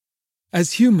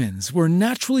As humans, we're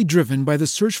naturally driven by the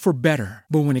search for better.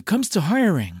 But when it comes to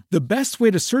hiring, the best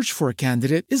way to search for a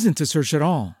candidate isn't to search at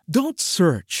all. Don't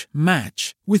search,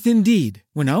 match with Indeed.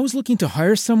 When I was looking to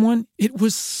hire someone, it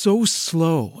was so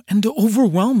slow and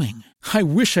overwhelming. I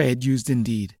wish I had used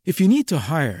Indeed. If you need to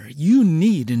hire, you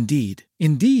need Indeed.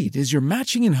 Indeed is your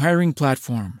matching and hiring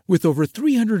platform with over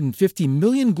 350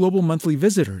 million global monthly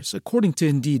visitors, according to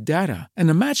Indeed data, and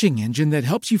a matching engine that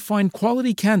helps you find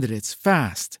quality candidates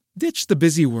fast. Ditch the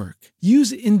busy work.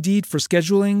 Use Indeed for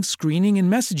scheduling, screening,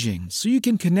 and messaging so you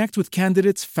can connect with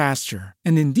candidates faster.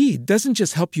 And Indeed doesn't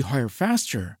just help you hire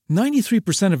faster.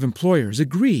 93% of employers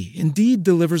agree Indeed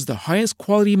delivers the highest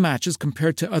quality matches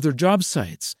compared to other job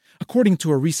sites, according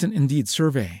to a recent Indeed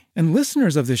survey. And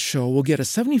listeners of this show will get a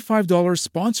 $75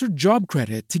 sponsored job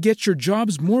credit to get your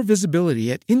jobs more visibility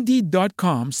at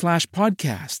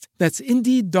Indeed.com/podcast. That's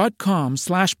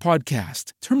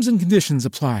Indeed.com/podcast. Terms and conditions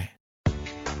apply.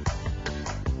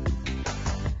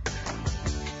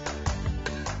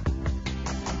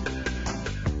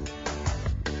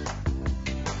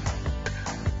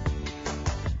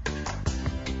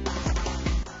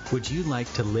 Would you like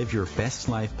to live your best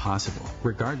life possible,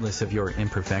 regardless of your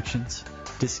imperfections?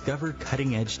 Discover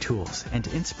cutting-edge tools and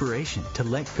inspiration to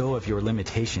let go of your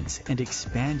limitations and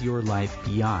expand your life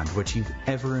beyond what you've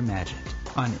ever imagined.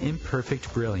 On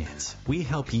Imperfect Brilliance, we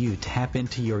help you tap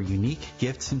into your unique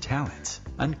gifts and talents,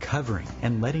 uncovering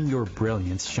and letting your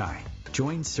brilliance shine.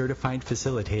 Join certified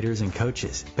facilitators and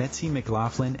coaches Betsy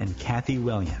McLaughlin and Kathy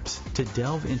Williams to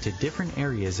delve into different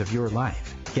areas of your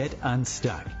life, get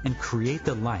unstuck, and create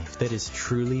the life that is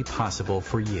truly possible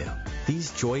for you.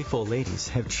 These joyful ladies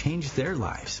have changed their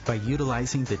lives by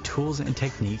utilizing the tools and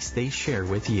techniques they share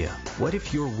with you. What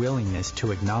if your willingness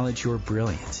to acknowledge your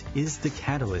brilliance is the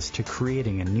catalyst to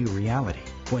creating a new reality?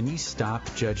 When you stop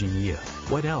judging you,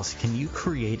 what else can you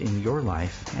create in your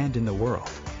life and in the world?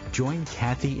 Join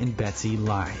Kathy and Betsy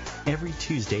live every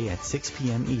Tuesday at 6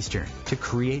 p.m. Eastern to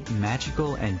create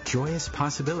magical and joyous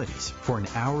possibilities for an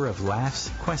hour of laughs,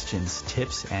 questions,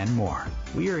 tips, and more.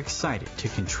 We are excited to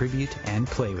contribute and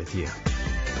play with you.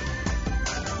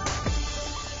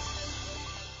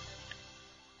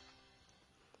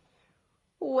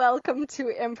 Welcome to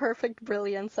Imperfect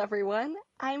Brilliance, everyone.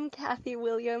 I'm Kathy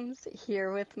Williams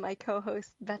here with my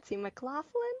co-host Betsy McLaughlin.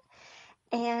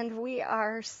 And we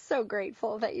are so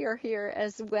grateful that you're here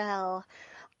as well.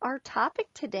 Our topic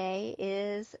today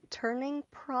is turning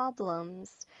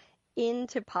problems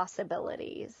into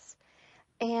possibilities.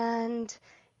 And,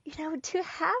 to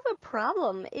have a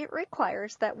problem, it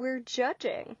requires that we're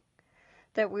judging,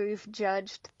 that we've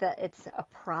judged that it's a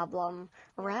problem,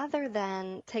 rather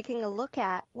than taking a look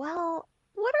at, well,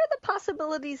 what are the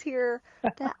possibilities here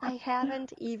that I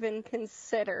haven't even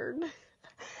considered?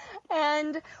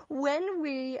 And when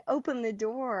we open the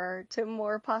door to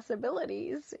more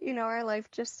possibilities, our life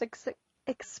just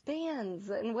expands.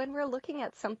 And when we're looking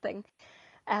at something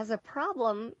as a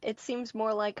problem, it seems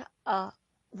more like a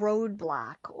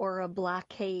roadblock or a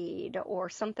blockade or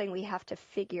something we have to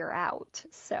figure out.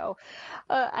 So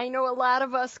I know a lot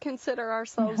of us consider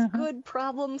ourselves good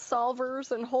problem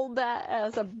solvers and hold that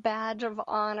as a badge of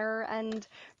honor. And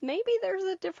maybe there's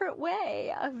a different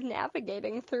way of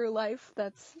navigating through life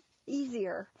that's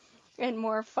easier and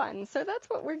more fun. So that's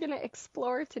what we're going to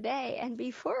explore today. And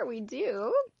before we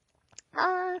do,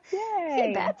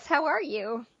 hey Bets, how are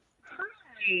you?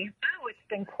 Hi. Oh, it's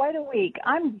been quite a week.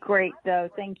 I'm great though,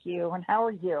 thank you. And how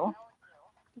are you?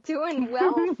 Doing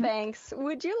well, thanks.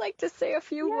 Would you like to say a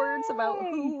few words about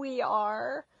who we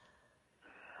are?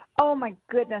 Oh my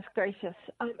goodness gracious.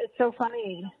 It's so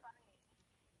funny.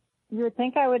 You would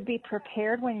think I would be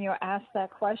prepared when you ask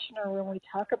that question or when we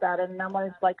talk about it, and I'm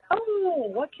always like, oh,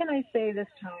 what can I say this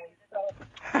time?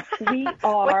 So we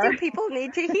are. What do people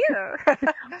need to hear?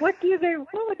 What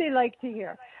would they like to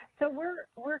hear? So we're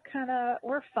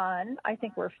fun. I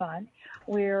think we're fun.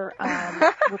 We're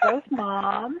both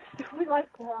moms. We like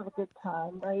to have a good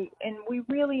time, right? And we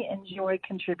really enjoy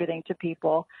contributing to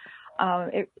people.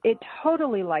 It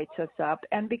totally lights us up,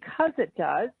 and because it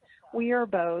does, we are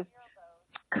both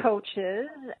coaches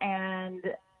and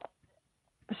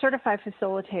certified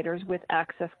facilitators with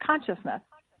Access Consciousness.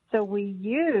 So we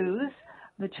use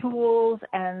the tools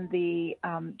and the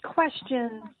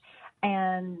questions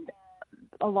and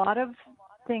a lot of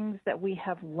things that we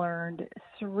have learned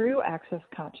through Access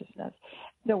Consciousness.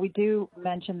 So we do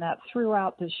mention that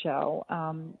throughout the show,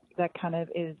 that kind of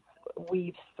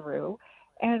weaves through.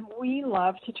 And we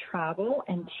love to travel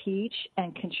and teach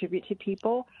and contribute to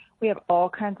people. We have all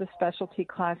kinds of specialty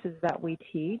classes that we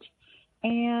teach.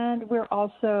 And we're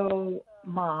also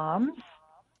moms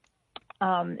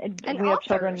And we have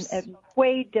children authors. at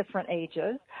way different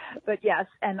ages, but yes,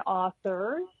 and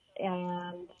authors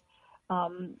and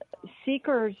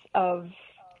seekers of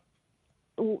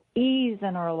ease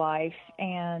in our life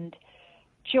and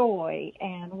joy.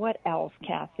 And what else,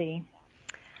 Kathy?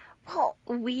 Well,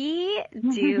 we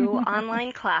do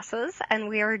online classes, and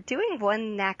we are doing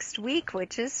one next week,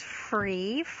 which is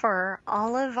free for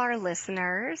all of our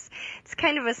listeners. It's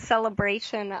kind of a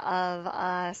celebration of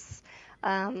us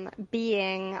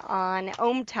being on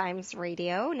Om Times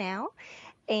Radio now,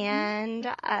 and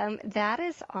that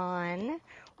is on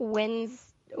Wednesday.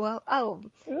 Well,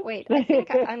 wait, I think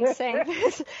I'm saying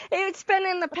this. It's been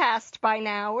in the past by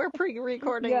now. We're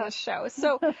pre-recording Yeah. this show.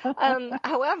 So,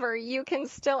 however, you can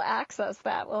still access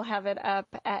that. We'll have it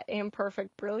up at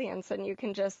Imperfect Brilliance, and you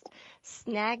can just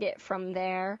snag it from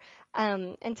there.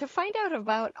 And to find out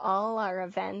about all our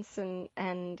events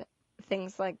and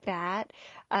things like that,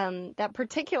 that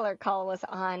particular call was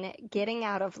on getting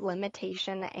out of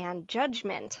limitation and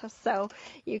judgment. So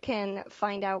you can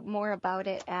find out more about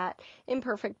it at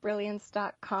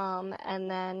imperfectbrilliance.com, and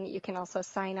then you can also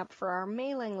sign up for our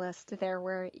mailing list there,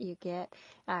 where you get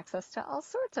access to all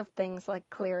sorts of things like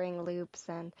clearing loops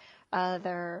and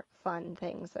other fun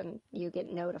things, and you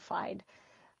get notified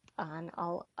on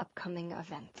all upcoming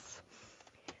events.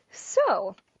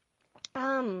 So,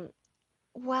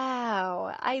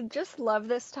 wow, I just love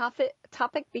this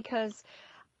topic because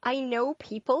I know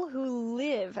people who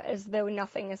live as though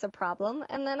nothing is a problem,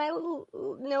 and then I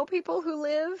know people who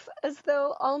live as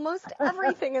though almost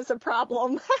everything is a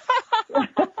problem.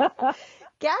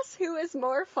 Guess who is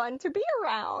more fun to be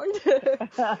around?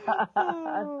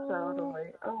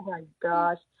 Totally. Oh my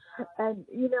gosh. And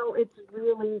it's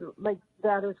really like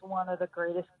that is one of the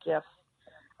greatest gifts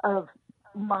of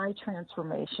my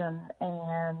transformation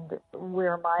and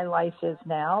where my life is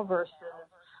now versus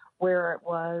where it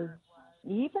was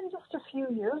even just a few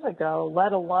years ago,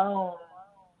 let alone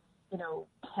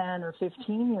 10 or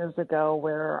 15 years ago,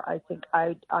 where I think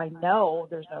I know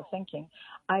there's no thinking.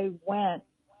 I went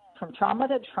from trauma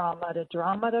to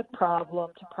drama to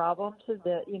problem to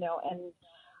the, and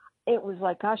it was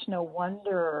like, gosh, no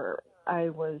wonder I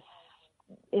was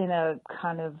in a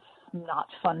kind of not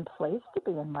fun place to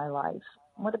be in my life.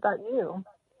 What about you?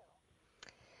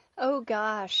 Oh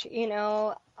gosh,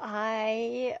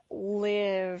 I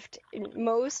lived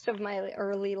most of my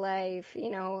early life,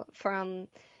 from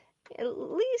at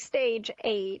least age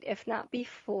 8, if not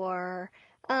before,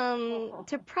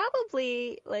 to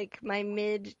probably like my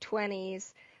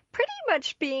mid-20s, pretty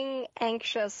much being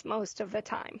anxious most of the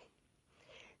time.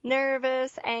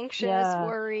 Nervous, anxious, Yeah.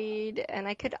 worried, and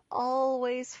I could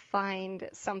always find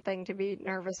something to be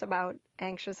nervous about,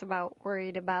 anxious about,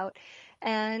 worried about.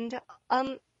 And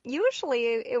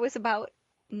usually it was about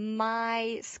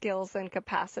my skills and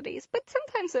capacities, but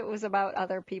sometimes it was about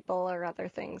other people or other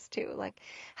things too. Like,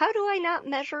 how do I not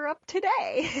measure up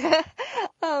today?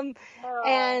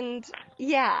 And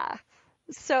yeah,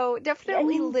 so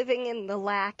definitely living in the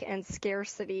lack and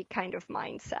scarcity kind of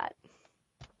mindset.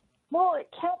 Well,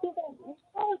 Kathy, that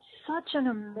was such an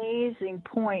amazing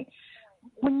point.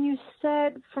 When you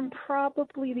said from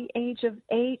probably the age of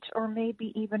 8 or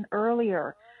maybe even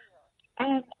earlier,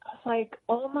 and it's like,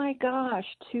 oh my gosh,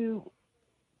 to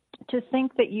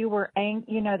think that you were,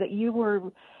 that you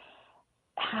were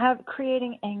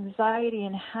creating anxiety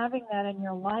and having that in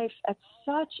your life at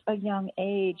such a young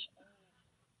age.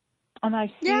 And I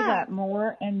see that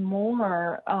more and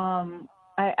more.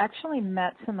 I actually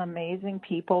met some amazing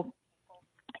people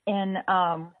in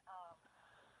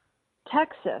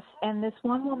Texas, and this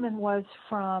one woman was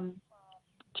from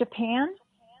Japan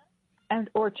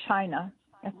or China,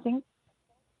 I think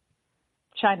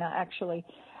China actually,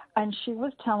 and she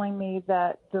was telling me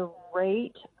that the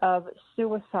rate of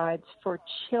suicides for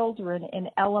children in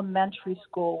elementary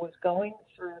school was going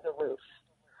through the roof.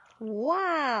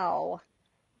 Wow.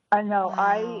 I know. Wow.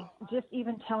 I just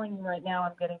even telling you right now,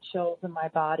 I'm getting chills in my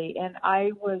body, and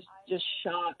I was just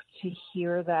shocked to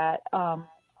hear that.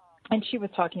 And she was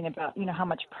talking about, how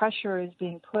much pressure is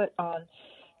being put on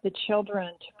the children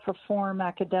to perform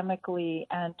academically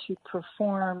and to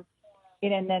perform,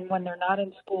 and then when they're not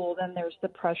in school, then there's the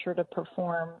pressure to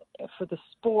perform for the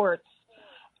sports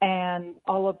and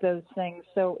all of those things.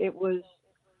 So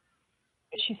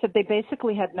she said they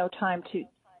basically had no time to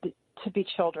be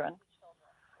children.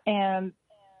 And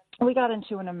we got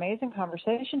into an amazing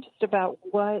conversation just about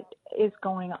what is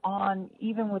going on,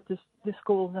 even with the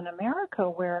schools in America,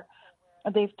 where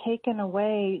they've taken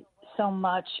away so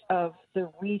much of the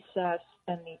recess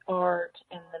and the art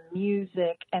and the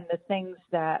music and the things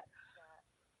that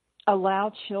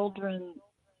allow children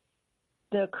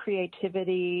the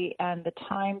creativity and the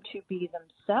time to be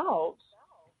themselves.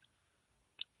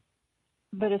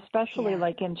 But especially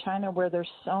like in China, where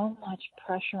there's so much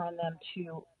pressure on them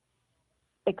to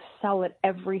excel at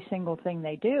every single thing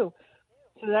they do.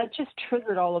 So that just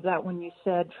triggered all of that when you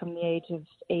said from the age of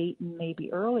 8 and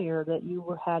maybe earlier that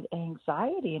you had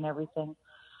anxiety and everything.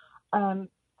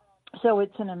 So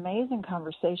it's an amazing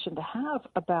conversation to have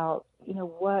about,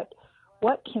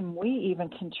 what can we even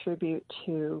contribute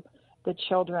to the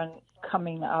children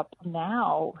coming up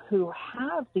now who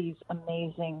have these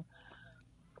amazing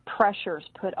pressures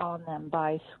put on them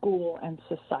by school and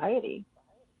society.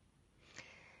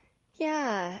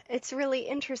 Yeah, it's really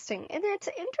interesting. And it's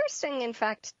interesting, in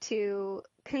fact, to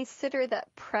consider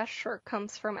that pressure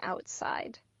comes from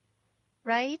outside,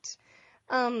 right?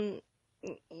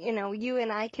 You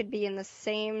and I could be in the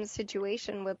same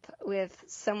situation with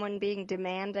someone being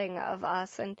demanding of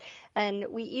us, and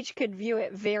we each could view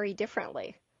it very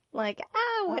differently. Like,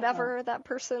 whatever, that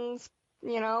person's,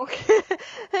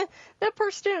 that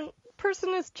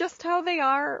person is just how they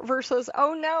are, versus,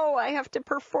 oh no, I have to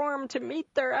perform to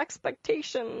meet their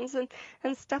expectations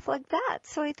and stuff like that.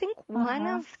 So I think one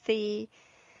of the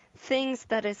things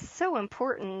that is so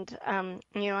important,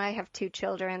 I have 2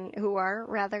 children who are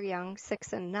rather young,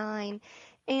 6 and 9,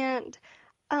 and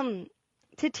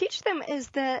to teach them is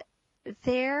that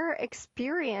their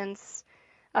experience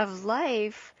of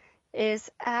life is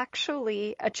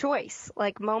actually a choice,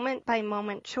 like moment by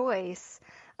moment choice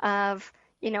of,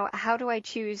 how do I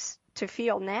choose to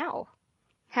feel now?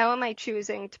 How am I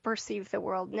choosing to perceive the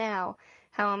world now?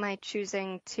 How am I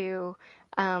choosing to,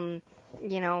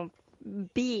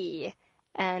 be,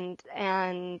 and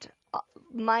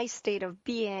my state of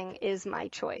being is my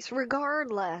choice,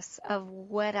 regardless of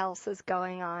what else is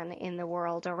going on in the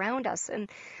world around us. And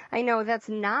I know that's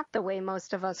not the way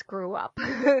most of us grew up,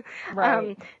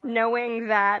 Right. Knowing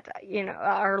that,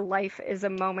 our life is a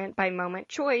moment by moment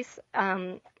choice,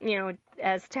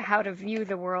 as to how to view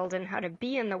the world and how to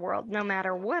be in the world, no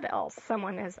matter what else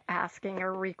someone is asking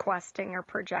or requesting or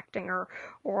projecting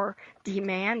or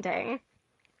demanding.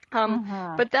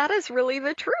 But that is really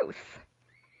the truth.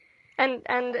 And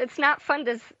it's not fun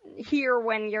to hear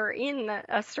when you're in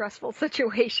a stressful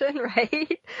situation,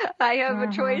 right? I have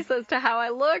a choice as to how I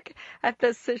look at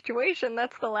this situation.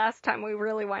 That's the last time we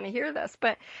really want to hear this.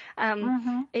 But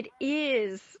it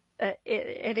is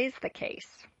the case.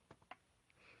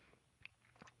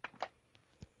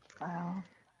 Wow.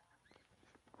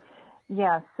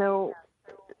 Yeah. So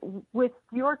with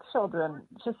your children,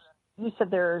 you said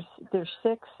there's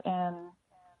 6 and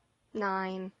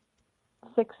 9.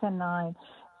 6 and 9.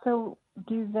 So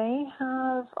do they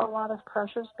have a lot of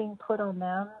pressures being put on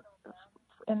them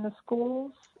in the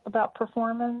schools about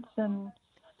performance and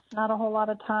not a whole lot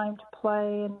of time to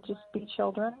play and just be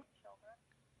children?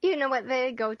 You know what?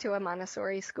 They go to a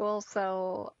Montessori school,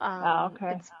 so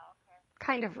it's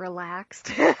kind of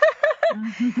relaxed.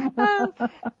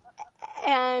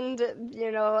 And,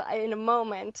 in a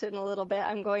moment, in a little bit,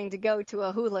 I'm going to go to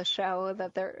a hula show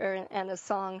and a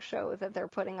song show that they're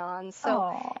putting on.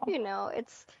 So,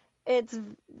 it's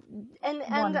and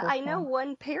I know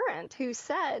one parent who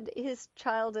said his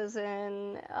child is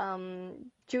in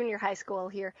junior high school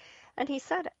here, and he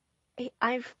said,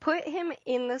 I've put him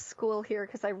in this school here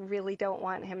because I really don't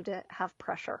want him to have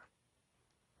pressure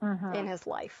in his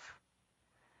life.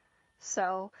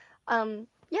 So,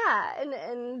 yeah,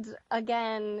 and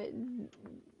again,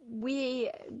 we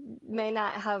may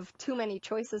not have too many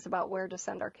choices about where to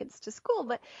send our kids to school,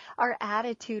 but our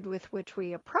attitude with which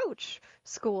we approach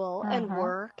school and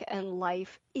work and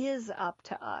life is up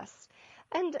to us.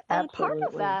 And part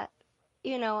of that,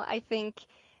 I think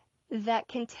that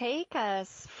can take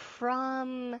us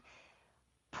from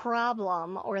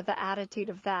problem or the attitude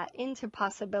of that into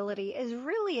possibility is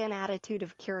really an attitude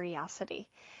of curiosity.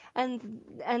 And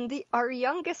our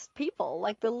youngest people,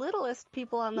 like the littlest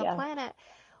people on the planet,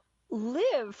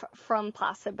 live from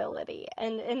possibility.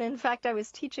 And in fact, I was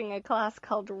teaching a class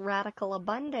called Radical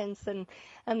Abundance, and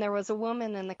there was a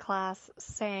woman in the class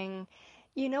saying,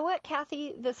 you know what,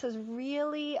 Kathy, this has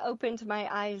really opened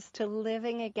my eyes to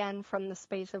living again from the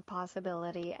space of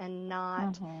possibility and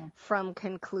not from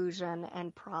conclusion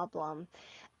and problem.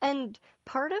 And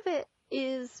part of it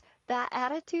is that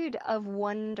attitude of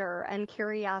wonder and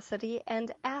curiosity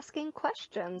and asking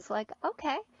questions like,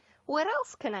 okay, what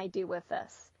else can I do with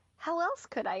this? How else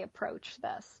could I approach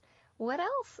this? What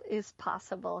else is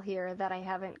possible here that I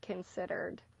haven't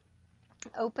considered?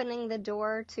 Opening the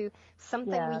door to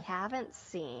something we haven't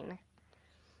seen.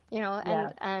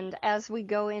 And as we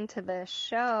go into the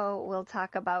show, we'll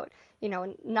talk about,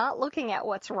 not looking at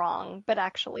what's wrong, but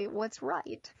actually what's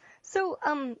right. So,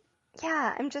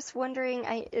 yeah, I'm just wondering,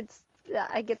 I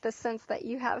get the sense that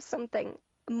you have something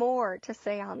more to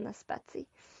say on this, Betsy.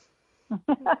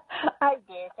 I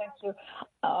do, thank you.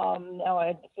 No,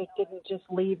 it didn't just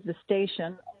leave the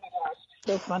station. Oh my gosh,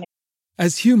 so funny.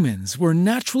 As humans, we're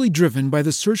naturally driven by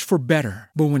the search for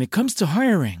better. But when it comes to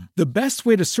hiring, the best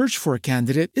way to search for a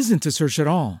candidate isn't to search at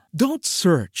all. Don't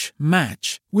search,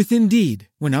 match with Indeed.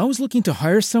 When I was looking to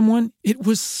hire someone, it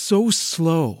was so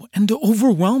slow and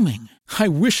overwhelming. I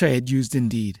wish I had used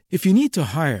Indeed. If you need to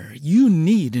hire, you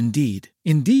need Indeed.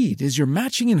 Indeed is your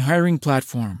matching and hiring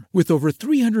platform with over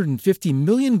 350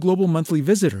 million global monthly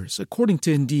visitors, according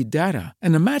to Indeed data,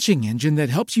 and a matching engine that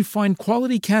helps you find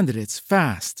quality candidates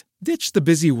fast. Ditch the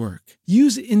busy work.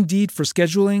 Use Indeed for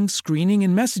scheduling, screening,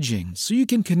 and messaging so you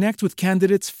can connect with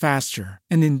candidates faster.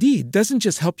 And Indeed doesn't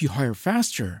just help you hire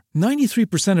faster.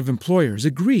 93% of employers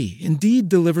agree Indeed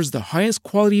delivers the highest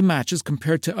quality matches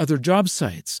compared to other job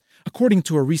sites, according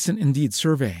to a recent Indeed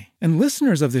survey. And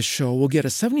listeners of this show will get a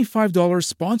 $75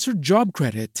 sponsored job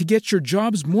credit to get your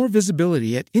jobs more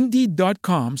visibility at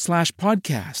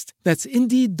Indeed.com/podcast. That's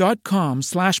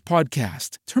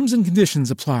Indeed.com/podcast. Terms and conditions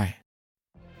apply.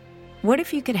 What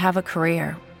if you could have a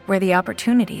career where the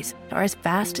opportunities are as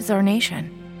vast as our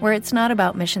nation, where it's not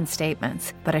about mission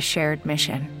statements, but a shared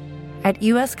mission? At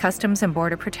U.S. Customs and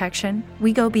Border Protection,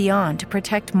 we go beyond to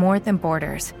protect more than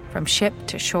borders. From ship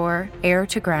to shore, air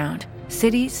to ground,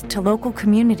 cities to local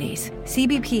communities,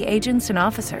 CBP agents and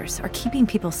officers are keeping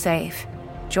people safe.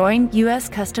 Join U.S.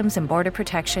 Customs and Border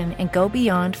Protection and go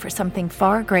beyond for something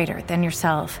far greater than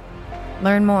yourself.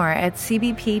 Learn more at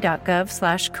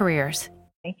cbp.gov/careers.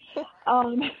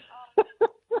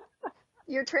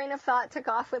 Your train of thought took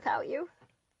off without you?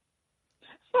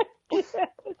 Oh my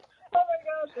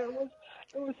gosh, it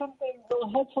was something, well,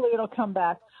 hopefully it'll come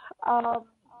back. You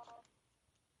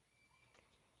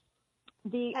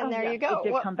go. It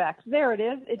did come back. There it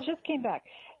is. It just came back.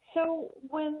 So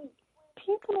when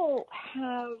people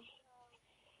have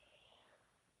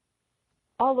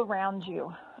all around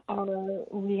you are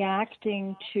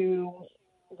reacting to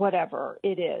whatever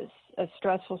it is, a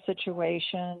stressful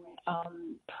situation,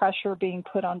 pressure being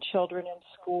put on children in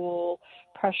school,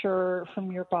 pressure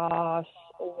from your boss,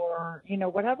 or,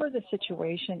 whatever the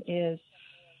situation is,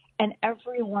 and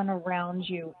everyone around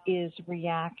you is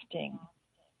reacting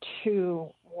to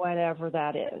whatever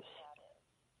that is.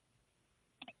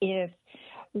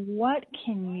 What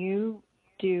can you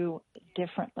do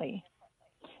differently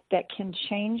that can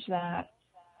change that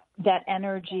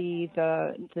energy,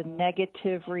 the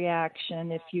negative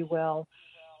reaction, if you will,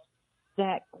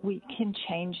 that we can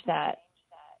change that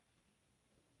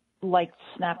like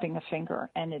snapping a finger,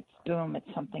 and it's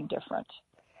something different.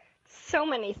 So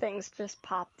many things just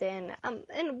popped in.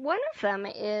 And one of them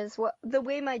is the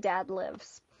way my dad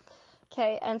lives.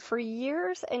 Okay, and for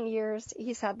years and years,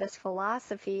 he's had this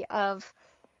philosophy of,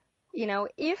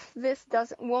 if this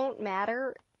won't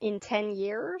matter in 10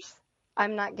 years,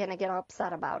 I'm not going to get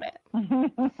upset about it.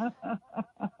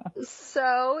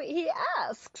 So he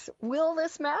asks, will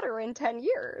this matter in 10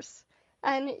 years?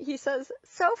 And he says,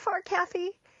 so far,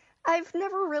 Kathy, I've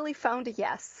never really found a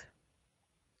yes.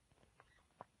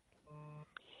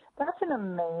 That's an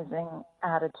amazing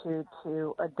attitude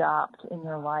to adopt in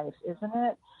your life, isn't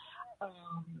it?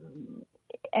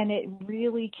 And it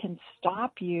really can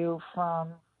stop you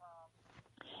from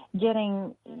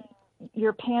getting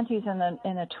your panties in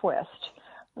a twist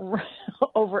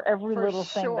over every little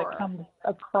thing that comes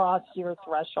across your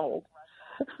threshold.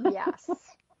 Yes.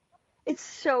 It's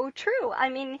so true. I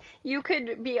mean, you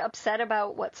could be upset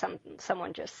about what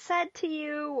someone just said to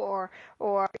you or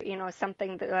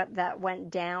something that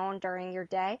went down during your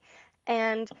day,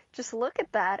 and just look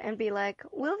at that and be like,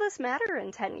 will this matter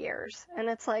in 10 years? And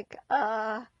it's like,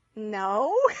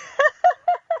 no.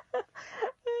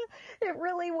 It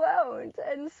really won't.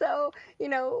 And so,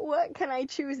 what can I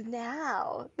choose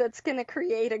now that's going to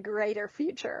create a greater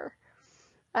future?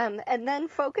 And then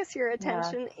focus your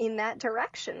attention in that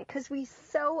direction, because we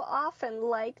so often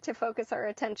like to focus our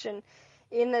attention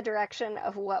in the direction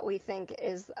of what we think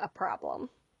is a problem.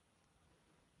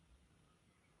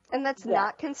 And that's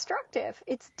not constructive.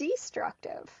 It's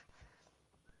destructive.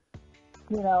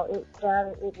 It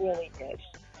really is.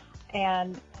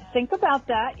 And think about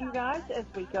that, you guys, as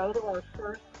we go to our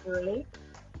first break.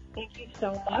 Thank you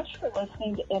so much for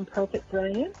listening to Imperfect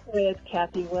Brilliance with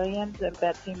Kathy Williams and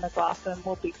Betsy McLaughlin.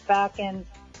 We'll be back in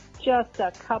just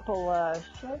a couple of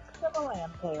shakes of a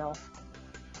lamb tail.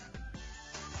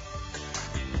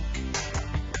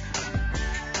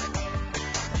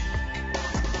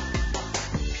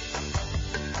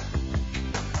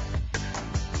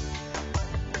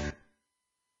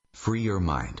 Free your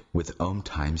mind with Om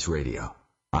Times Radio.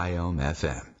 IOM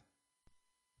FM.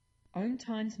 Om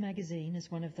Times Magazine is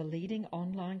one of the leading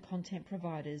online content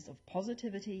providers of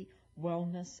positivity,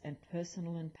 wellness, and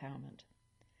personal empowerment.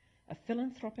 A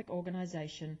philanthropic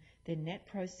organization, their net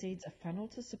proceeds are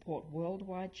funneled to support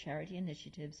worldwide charity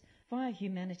initiatives via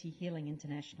Humanity Healing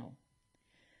International.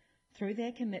 Through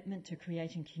their commitment to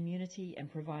creating community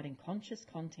and providing conscious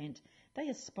content, they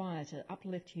aspire to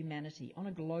uplift humanity on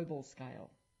a global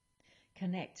scale.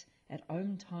 Connect at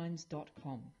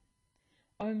omtimes.com.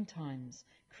 Om Times,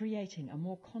 creating a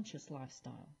more conscious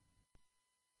lifestyle.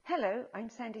 Hello, I'm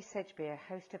Sandy Sedgbeer,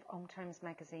 host of Om Times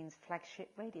Magazine's flagship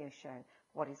radio show,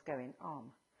 What is Going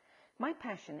On? My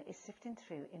passion is sifting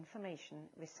through information,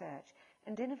 research,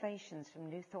 and innovations from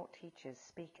new thought teachers,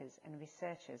 speakers, and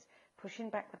researchers pushing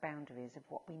back the boundaries of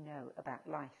what we know about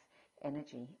life,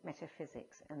 energy,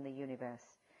 metaphysics, and the universe.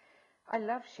 I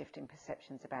love shifting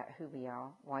perceptions about who we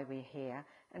are, why we're here,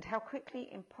 and how quickly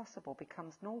impossible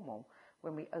becomes normal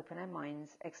when we open our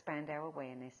minds, expand our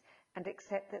awareness, and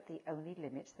accept that the only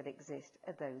limits that exist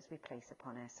are those we place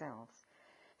upon ourselves.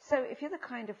 So if you're the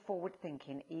kind of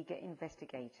forward-thinking, eager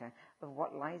investigator of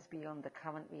what lies beyond the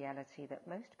current reality that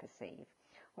most perceive,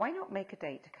 why not make a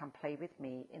date to come play with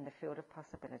me in the field of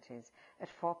possibilities at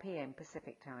 4 p.m.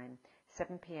 Pacific Time,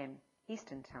 7 p.m.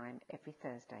 Eastern Time every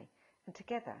Thursday, and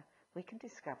together we can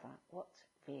discover what's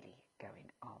really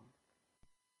going on.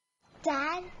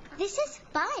 Dad, this is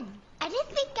fun. I didn't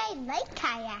think I'd like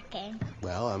kayaking.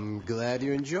 Well, I'm glad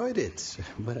you enjoyed it,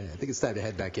 but I think it's time to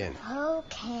head back in.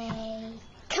 Okay.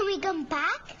 Can we come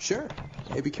back? Sure.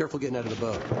 Hey, be careful getting out of the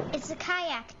boat. It's a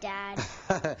kayak, Dad.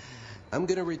 I'm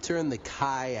going to return the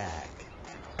kayak.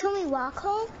 Can we walk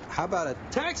home? How about a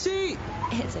taxi?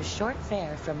 It's a short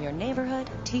fare from your neighborhood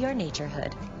to your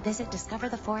naturehood. Visit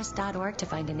discovertheforest.org to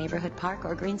find a neighborhood park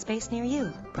or green space near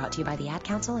you. Brought to you by the Ad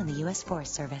Council and the U.S.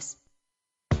 Forest Service.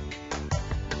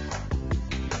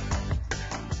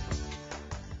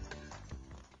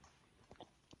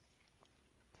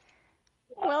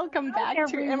 Welcome back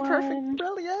to Imperfect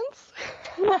Brilliance.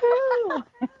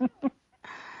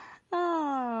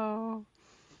 Oh.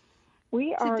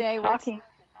 We are talking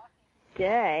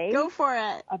today. Go for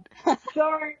it.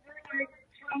 Sorry, we're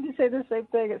trying to say the same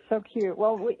thing. It's so cute.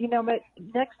 Well, but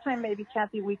next time maybe,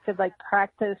 Kathy, we could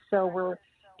practice so we're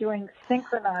doing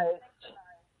synchronized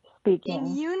speaking.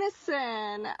 In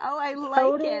unison. Oh, I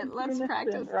like it. Let's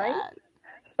practice right?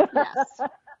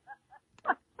 that.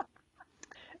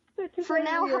 Yes. For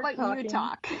now, how about you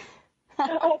talk?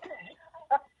 Okay.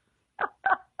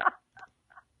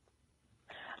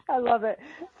 I love it.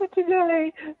 So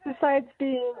today, besides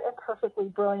being imperfectly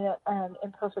brilliant and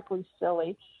imperfectly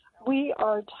silly, we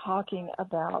are talking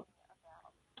about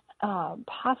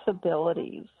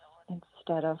possibilities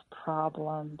instead of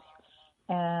problems.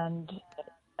 And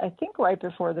I think right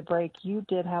before the break, you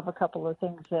did have a couple of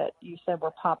things that you said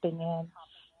were popping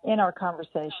in our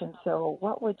conversation. So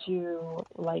what would you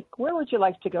like, where would you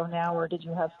like to go now, or did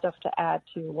you have stuff to add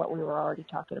to what we were already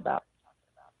talking about?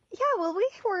 Yeah, well, we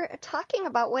were talking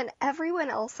about when everyone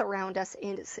else around us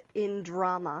is in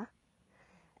drama,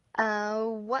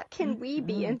 what can we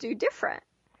be and do different?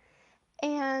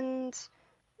 And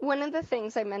one of the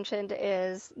things I mentioned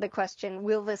is the question,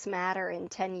 will this matter in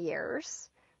 10 years?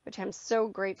 Which I'm so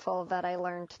grateful that I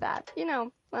learned that,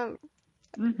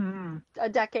 a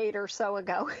decade or so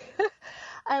ago,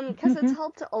 because it's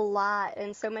helped a lot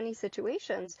in so many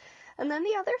situations. And then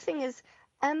the other thing is,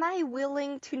 am I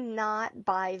willing to not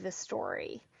buy the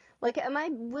story? Am I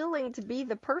willing to be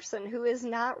the person who is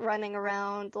not running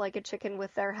around like a chicken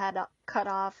with their head cut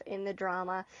off in the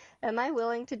drama? Am I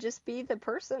willing to just be the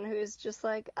person who is just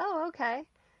like, oh, okay,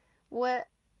 what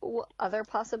other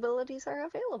possibilities are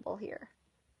available here?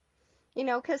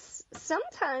 Because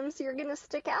sometimes you're going to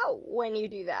stick out when you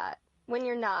do that, when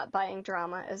you're not buying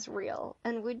drama as real.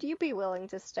 And would you be willing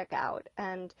to stick out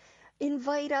and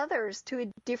invite others to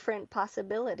a different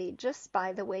possibility just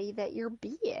by the way that you're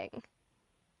being?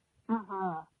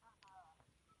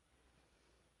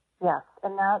 Yes,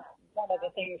 and that's one of the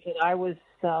things that I was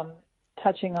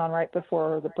touching on right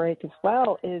before the break as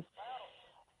well, is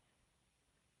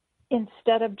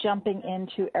instead of jumping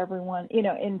into everyone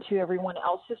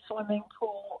else's swimming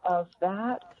pool of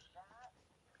that,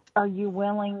 are you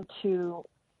willing to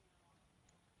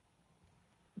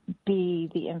be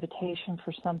the invitation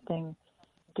for something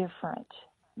different?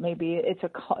 Maybe it's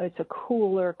a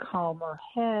cooler, calmer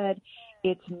head.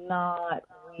 It's not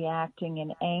reacting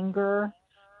in anger.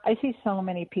 I see so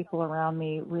many people around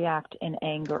me react in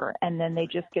anger, and then they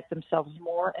just get themselves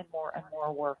more and more and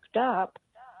more worked up.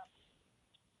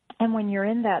 And when you're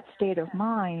in that state of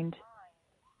mind,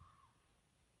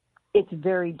 it's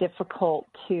very difficult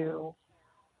to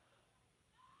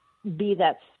be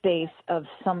that space of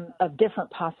different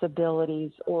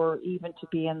possibilities, or even to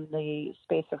be in the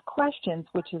space of questions,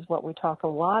 which is what we talk a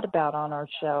lot about on our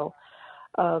show,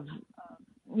 of,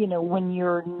 when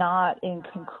you're not in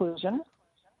conclusion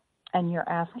and you're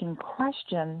asking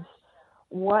questions,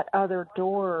 what other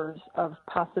doors of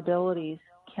possibilities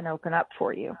can open up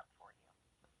for you?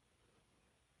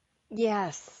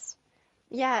 Yes.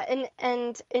 Yeah,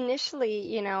 and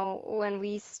initially, when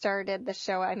we started the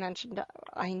show, I mentioned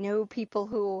I know people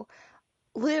who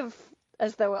live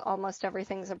as though almost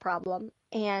everything's a problem,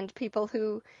 and people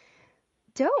who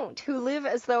don't, who live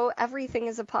as though everything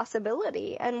is a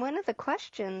possibility. And one of the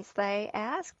questions they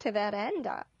ask to that end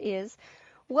is,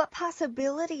 what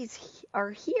possibilities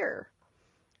are here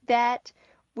that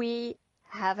we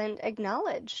haven't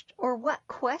acknowledged? Or what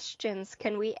questions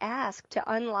can we ask to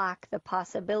unlock the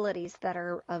possibilities that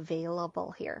are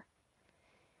available here?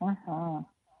 Uh-huh.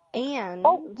 And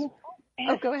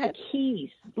go ahead. The keys,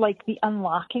 like the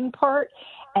unlocking part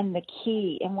and the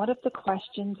key. And what if the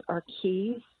questions are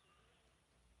keys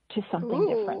to something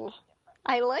different?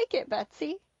 I like it,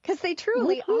 Betsy, because they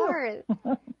truly are.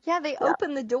 Yeah, they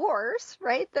open the doors,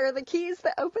 right? They're the keys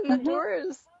that open the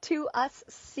doors to us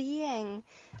seeing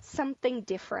something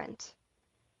different.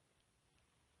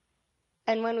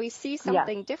 And when we see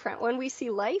something different, when we see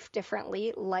life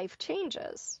differently, life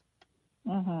changes.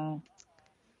 Mm-hmm.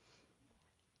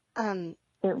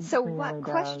 So really what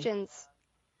does. questions,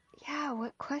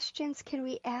 what questions can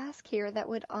we ask here that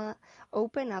would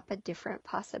open up a different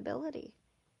possibility?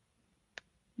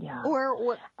 Yeah. Or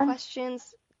what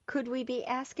questions could we be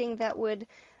asking that would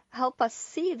help us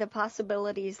see the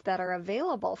possibilities that are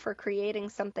available for creating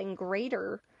something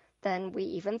greater than we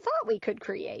even thought we could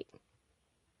create?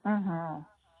 Mm-hmm.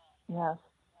 Yes.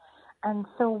 And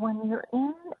so when you're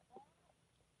in,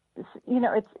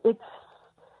 it's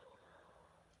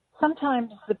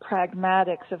sometimes the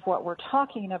pragmatics of what we're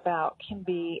talking about can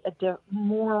be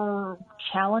more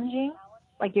challenging.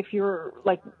 Like if you're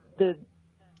like the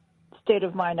state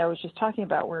of mind I was just talking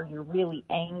about, where you're really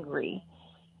angry,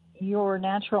 your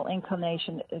natural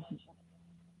inclination is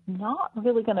not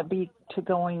really going to be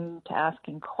to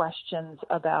asking questions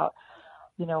about,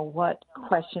 what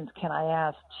questions can I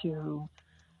ask to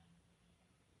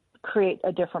create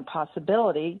a different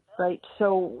possibility, right?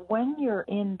 So when you're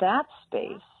in that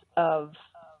space of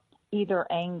either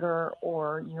anger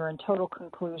or you're in total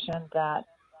conclusion that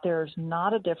there's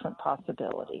not a different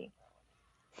possibility,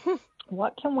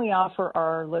 what can we offer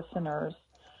our listeners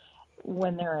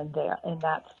when they're in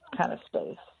that kind of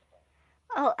space?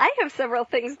 Well, I have several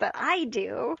things that I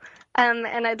do, and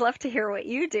I'd love to hear what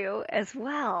you do as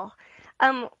well.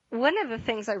 One of the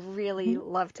things I really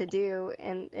love to do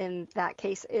in that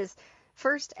case is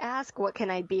first ask, what can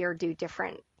I be or do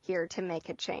different here to make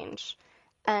a change?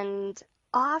 And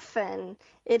often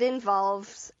it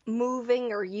involves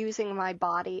moving or using my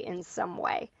body in some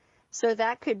way. So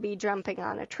that could be jumping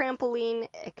on a trampoline.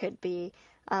 It could be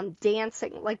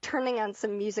dancing, like turning on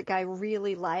some music I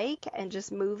really like and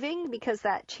just moving, because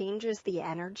that changes the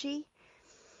energy.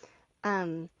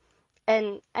 And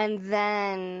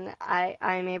then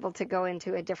I'm able to go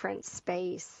into a different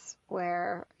space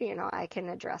where, I can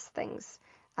address things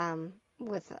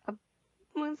with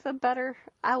a better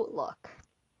outlook.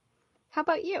 How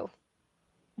about you?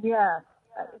 Yeah,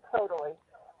 totally.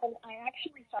 And I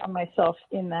actually found myself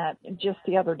in that just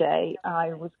the other day.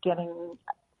 I was getting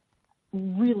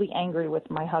really angry with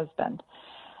my husband.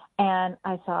 And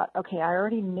I thought, okay, I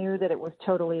already knew that it was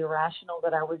totally irrational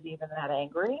that I was even that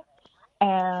angry.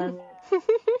 And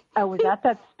I was at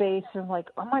that space and like,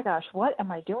 oh my gosh, what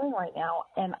am I doing right now?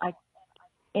 And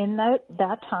in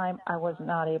that time, I was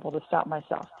not able to stop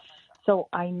myself. So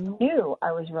I knew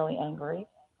I was really angry,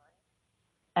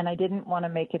 and I didn't want to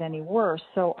make it any worse.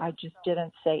 So I just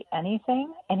didn't say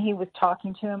anything. And he was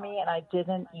talking to me, and I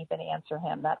didn't even answer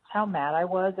him. That's how mad I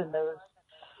was in those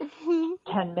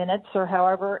 10 minutes or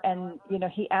however. And,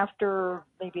 he, after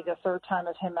maybe the third time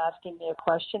of him asking me a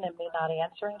question and me not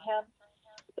answering him,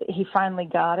 he finally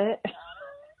got it.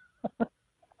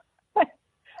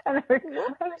 And I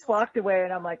just walked away,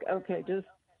 and I'm like, okay, just,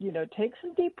 take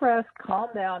some deep breaths, calm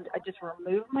down. I just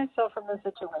removed myself from the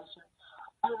situation.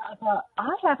 And I thought,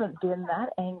 I haven't been that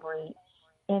angry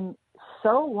in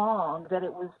so long that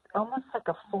it was almost like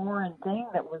a foreign thing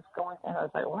that was going, and I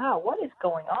was like, wow, what is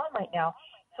going on right now?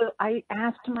 So I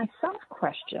asked myself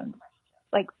questions,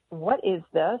 like, what is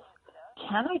this?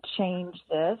 Can I change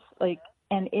this?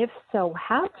 And if so,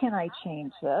 how can I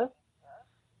change this?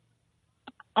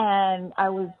 And I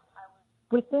was,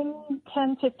 within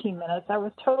 10, 15 minutes, I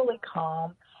was totally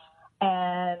calm.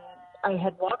 And I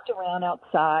had walked around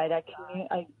outside. I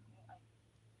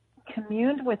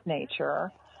communed with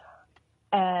nature,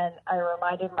 and I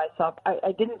reminded myself,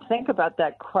 I didn't think about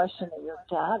that question that your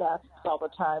dad asks all the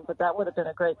time, but that would have been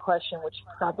a great question, which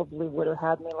probably would have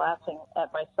had me laughing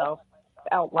at myself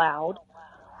out loud.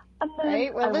 And then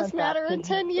right? Will this matter in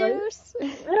 10 years?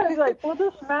 Right? Yeah, I was like, will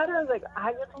this matter? I was like,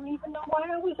 I don't even know why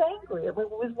I was angry. It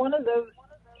was one of those,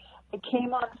 it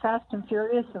came on fast and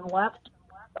furious and left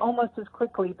almost as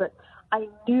quickly, but I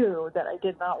knew that I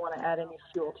did not want to add any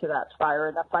fuel to that fire.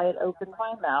 And if I had opened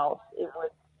my mouth, it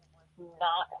would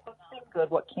not have been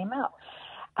good what came out.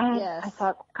 And yes. I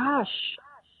thought, gosh,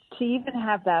 to even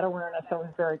have that awareness, I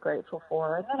was very grateful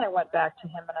for. And then I went back to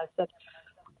him and I said,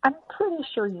 I'm pretty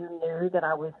sure you knew that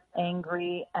I was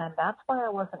angry, and that's why I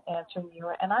wasn't answering you.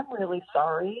 And I'm really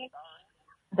sorry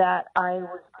that I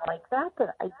was like that,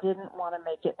 but I didn't want to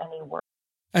make it any worse.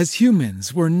 As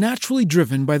humans, we're naturally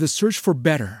driven by the search for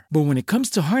better. But when it comes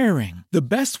to hiring, the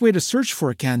best way to search for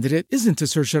a candidate isn't to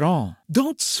search at all.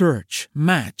 Don't search,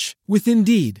 match with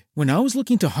Indeed. When I was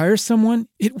looking to hire someone,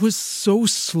 it was so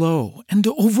slow and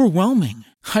overwhelming.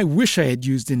 I wish I had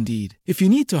used Indeed. If you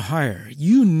need to hire,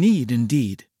 you need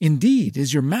Indeed. Indeed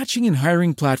is your matching and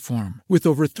hiring platform with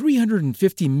over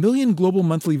 350 million global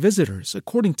monthly visitors,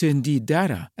 according to Indeed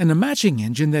data, and a matching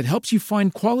engine that helps you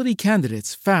find quality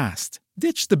candidates fast.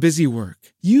 Ditch the busy work.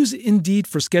 Use Indeed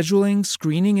for scheduling,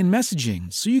 screening, and messaging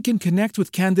so you can connect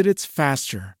with candidates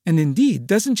faster. And Indeed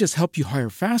doesn't just help you hire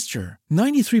faster.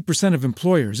 93% of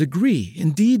employers agree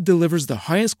Indeed delivers the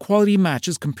highest quality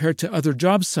matches compared to other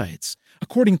job sites,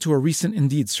 according to a recent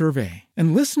Indeed survey.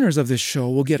 And listeners of this show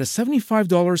will get a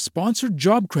 $75 sponsored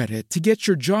job credit to get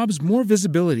your jobs more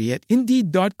visibility at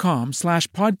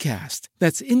Indeed.com/podcast.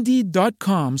 That's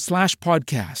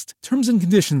Indeed.com/podcast. Terms and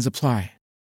conditions apply.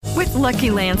 With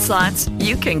Lucky Land Slots,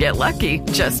 you can get lucky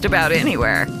just about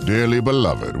anywhere. Dearly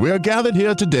beloved, we are gathered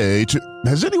here today to...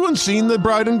 Has anyone seen the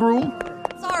bride and groom?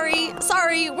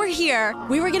 Sorry, we're here.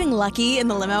 We were getting lucky in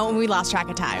the limo and we lost track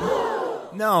of time.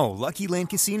 No, Lucky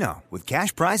Land Casino, with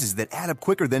cash prizes that add up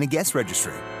quicker than a guest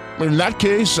registry. In that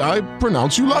case, I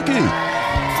pronounce you lucky.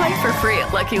 Play for free at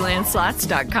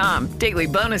LuckyLandSlots.com. Daily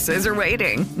bonuses are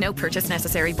waiting. No purchase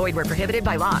necessary. Void where prohibited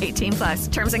by law.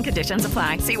 18+. Terms and conditions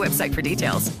apply. See website for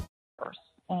details.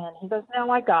 And he goes,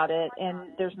 no, I got it,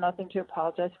 and there's nothing to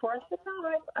apologize for. I said, no,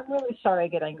 I'm really sorry I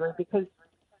get angry because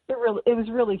it was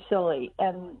really silly,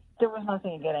 and there was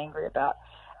nothing to get angry about.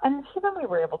 And so then we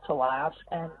were able to laugh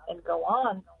and go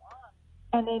on.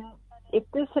 And then if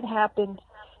this had happened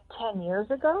 10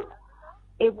 years ago,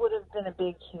 it would have been a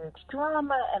big, huge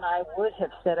drama, and I would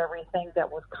have said everything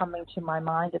that was coming to my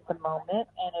mind at the moment,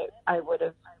 and I would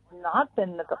have not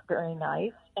been very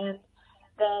nice. And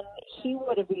then he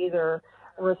would have either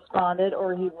responded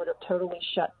or he would have totally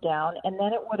shut down, and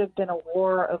then it would have been a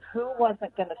war of who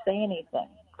wasn't going to say anything,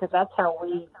 because that's how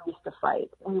we used to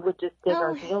fight. We would just dig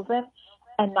our heels in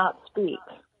and not speak.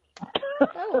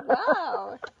 Oh,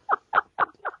 wow.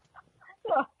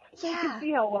 Well, yeah. You can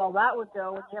see how well that would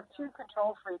go when you have two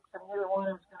control freaks and neither one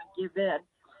of them's going to give in.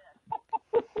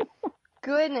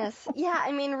 Goodness. Yeah,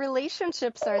 I mean,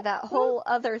 relationships are that whole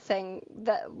other thing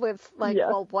that with, like,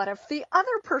 well, what if the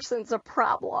other person's a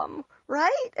problem,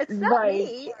 right? It's not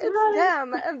me, it's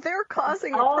them, and they're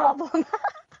causing a problem.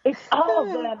 It's all of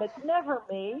them. It's never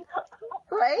me.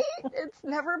 Right? It's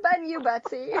never been you,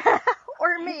 Betsy.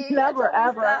 Or me. Never,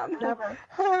 ever. Never.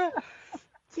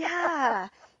 Yeah.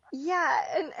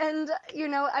 Yeah, and you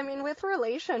know, I mean, with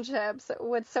relationships,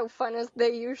 what's so fun is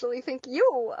they usually think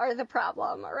you are the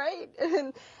problem, right?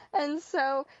 And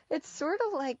so it's sort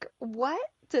of like, what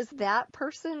does that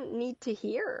person need to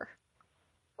hear?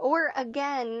 Or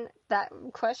again, that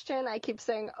question I keep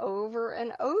saying over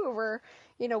and over,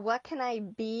 you know, what can I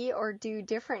be or do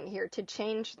different here to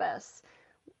change this?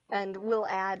 And we'll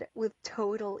add with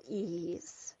total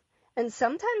ease. And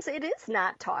sometimes it is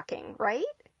not talking, right?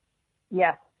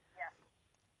 Yes.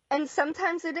 And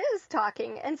sometimes it is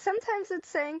talking, and sometimes it's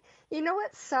saying, you know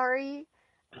what, sorry,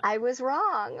 I was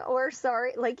wrong, or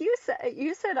sorry, like you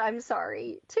said I'm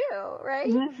sorry too, right?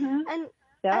 Mm-hmm.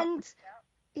 And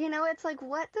you know, it's like,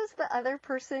 what does the other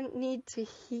person need to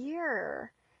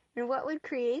hear? And what would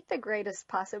create the greatest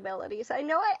possibilities? I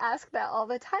know I ask that all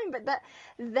the time, but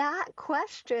that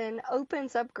question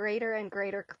opens up greater and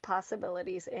greater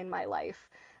possibilities in my life.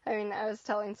 I mean, I was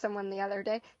telling someone the other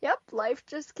day, yep, life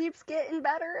just keeps getting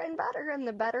better and better, and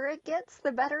the better it gets,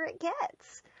 the better it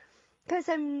gets. Because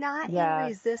I'm not in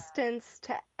resistance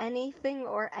to anything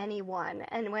or anyone.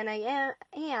 And when I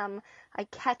am, I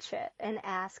catch it and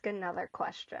ask another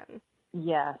question.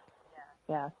 Yes.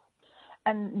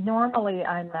 And normally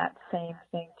I'm that same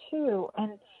thing too.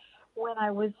 And when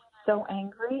I was so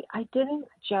angry, I didn't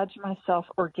judge myself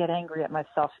or get angry at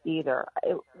myself either,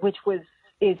 which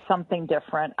is something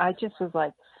different. I just was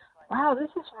like, wow, this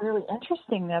is really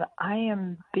interesting that I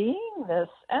am being this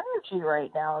energy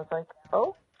right now. I was like,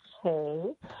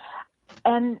 okay.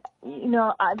 And,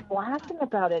 I'm laughing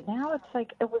about it now. It's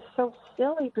like, it was so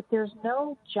silly, but there's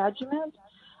no judgment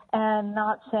and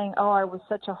not saying, oh, I was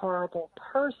such a horrible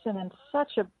person and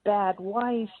such a bad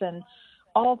wife and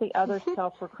all the other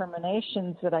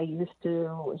self-recriminations that I used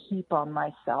to heap on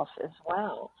myself as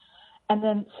well. And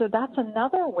then, so that's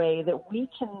another way that we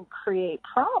can create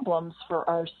problems for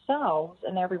ourselves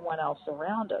and everyone else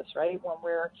around us, right? When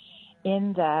we're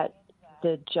in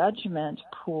the judgment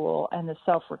pool and the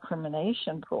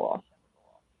self-recrimination pool.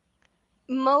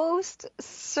 Most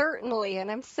certainly,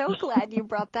 and I'm so glad you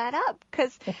brought that up,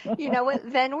 because you know what,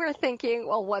 then we're thinking,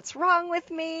 well, what's wrong with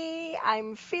me?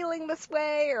 I'm feeling this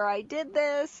way, or I did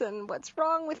this, and what's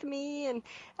wrong with me?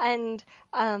 And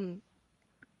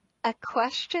a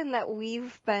question that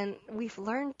we've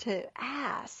learned to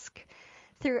ask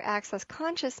through Access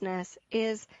Consciousness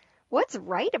is, what's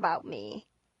right about me?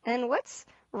 And what's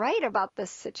right about this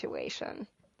situation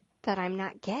that I'm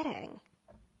not getting?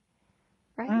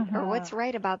 Right? Mm-hmm. Or what's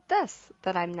right about this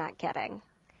that I'm not getting?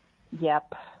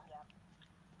 Yep.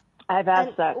 I've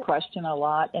asked that question a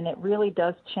lot, and it really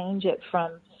does change it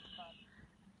from,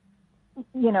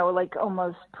 like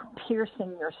almost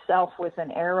piercing yourself with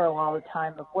an arrow all the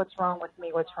time of what's wrong with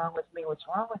me, what's wrong with me, what's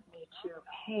wrong with me, to,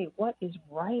 hey, what is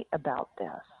right about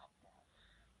this?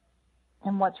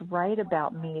 And what's right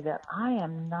about me that I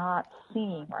am not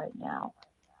seeing right now?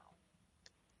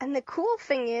 And the cool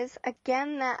thing is,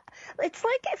 again, that it's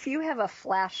like if you have a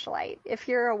flashlight. If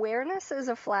your awareness is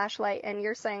a flashlight and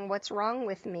you're saying, what's wrong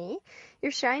with me?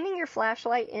 You're shining your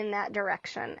flashlight in that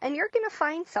direction. And you're going to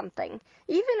find something.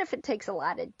 Even if it takes a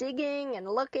lot of digging and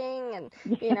looking and,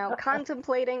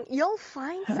 contemplating, you'll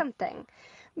find something.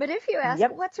 But if you ask,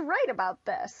 what's right about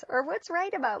this? Or what's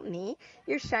right about me?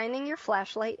 You're shining your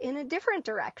flashlight in a different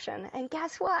direction. And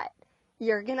guess what?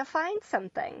 You're going to find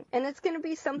something, and it's going to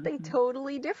be something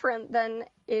totally different than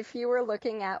if you were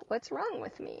looking at what's wrong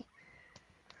with me.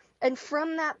 And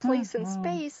from that place and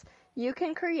space, you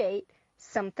can create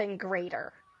something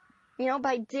greater.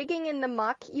 By digging in the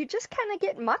muck, you just kind of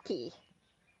get mucky.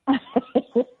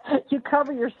 You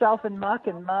cover yourself in muck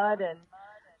and mud and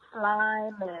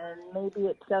slime, and maybe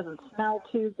it doesn't smell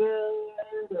too good.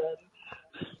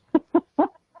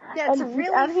 Yeah, it's a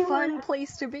really fun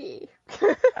place to be.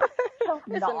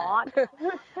 Not.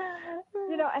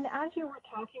 And as you were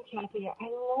talking, Kathy, I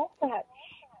love that,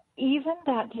 even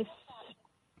that just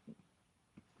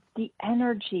the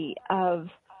energy of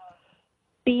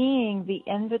being the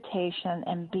invitation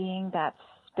and being that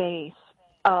space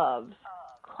of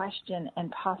question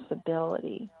and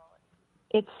possibility.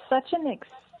 It's such an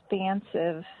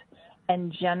expansive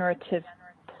and generative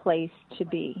place to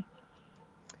be.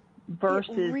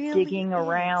 Versus digging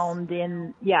around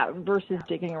in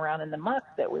the muck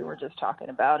that we were just talking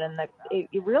about. And it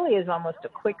really is almost a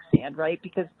quicksand, right?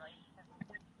 Because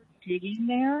digging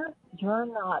there,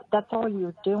 that's all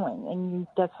you're doing, and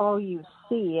that's all you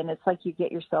see. And it's like you get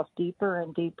yourself deeper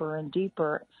and deeper and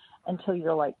deeper until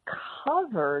you're like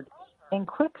covered in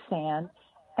quicksand,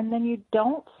 and then you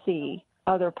don't see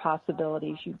other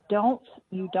possibilities. You don't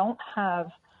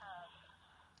have,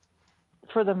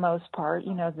 for the most part,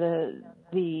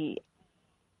 the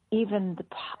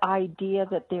idea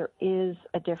that there is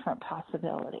a different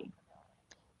possibility.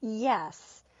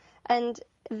 Yes. And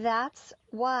that's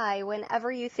why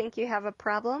whenever you think you have a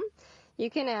problem, you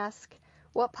can ask,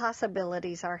 what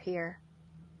possibilities are here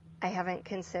I haven't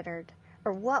considered?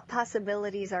 Or what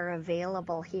possibilities are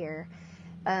available here?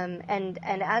 And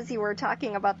as you were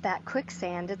talking about that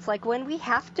quicksand, it's like when we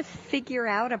have to figure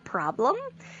out a problem,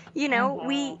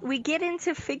 we get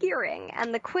into figuring,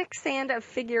 and the quicksand of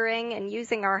figuring and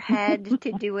using our head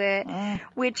to do it,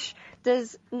 which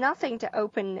does nothing to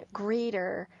open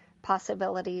greater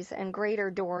possibilities and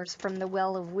greater doors from the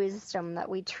well of wisdom that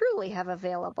we truly have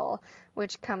available,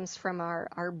 which comes from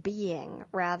our being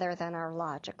rather than our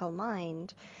logical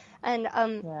mind. And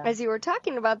as you were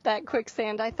talking about that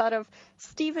quicksand, I thought of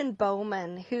Stephen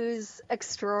Bowman, who's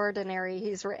extraordinary.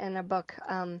 He's written a book,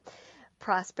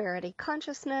 Prosperity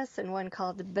Consciousness, and one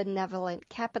called Benevolent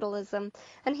Capitalism.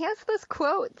 And he has this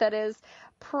quote that is,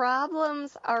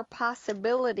 problems are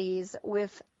possibilities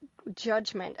with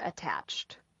judgment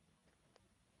attached.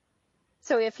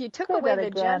 So if you took away the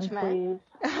judgment,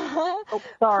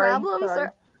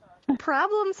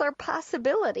 problems are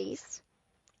possibilities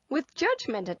with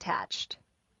judgment attached.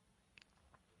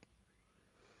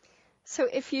 So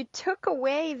if you took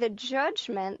away the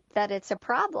judgment that it's a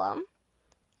problem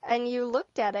and you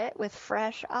looked at it with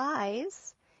fresh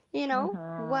eyes,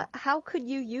 how could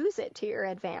you use it to your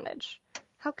advantage?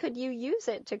 How could you use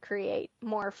it to create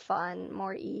more fun,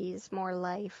 more ease, more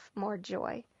life, more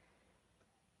joy,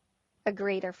 a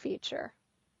greater future?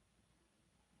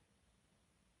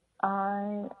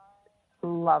 I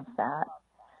love that.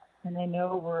 And I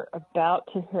know we're about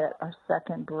to hit our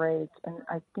second break, and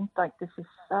I think this is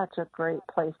such a great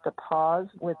place to pause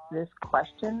with this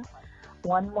question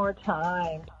one more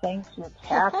time. Thank you,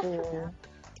 Kathy.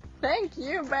 Thank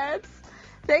you, Bets.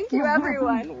 Thank you,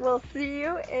 everyone. We'll see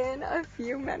you in a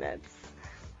few minutes.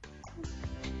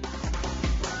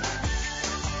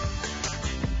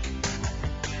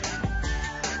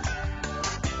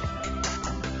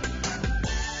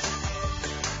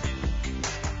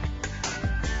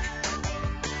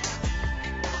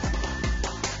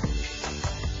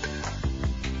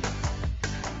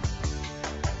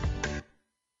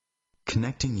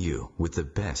 Connecting you with the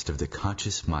best of the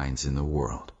conscious minds in the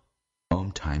world.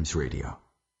 Om Times Radio.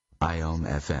 IOM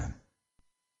FM.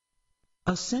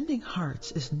 Ascending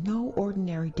Hearts is no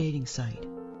ordinary dating site,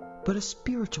 but a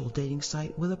spiritual dating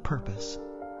site with a purpose,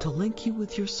 to link you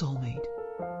with your soulmate.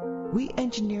 We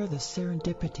engineer the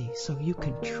serendipity so you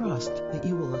can trust that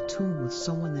you will attune with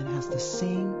someone that has the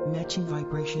same matching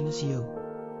vibration as you.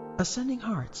 Ascending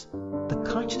Hearts, the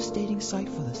conscious dating site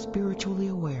for the spiritually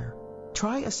aware.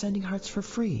 Try Ascending Hearts for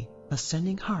free.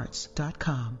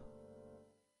 AscendingHearts.com.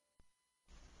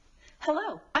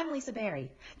 Hello, I'm Lisa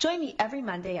Berry. Join me every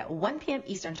Monday at 1 p.m.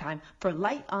 Eastern Time for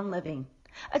Light on Living.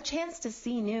 A chance to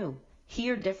see new,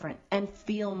 hear different, and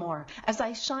feel more as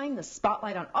I shine the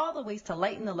spotlight on all the ways to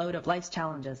lighten the load of life's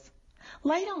challenges.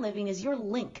 Light on Living is your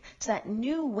link to that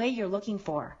new way you're looking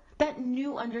for, that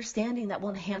new understanding that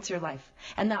will enhance your life,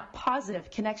 and that positive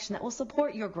connection that will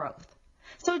support your growth.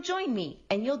 So join me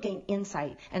and you'll gain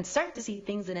insight and start to see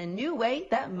things in a new way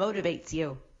that motivates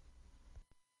you.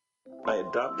 I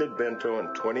adopted Bento in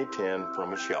 2010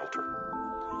 from a shelter.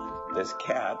 This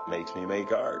cat makes me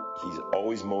make art. He's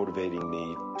always motivating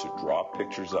me to draw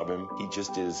pictures of him. He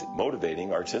just is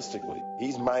motivating artistically.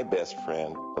 He's my best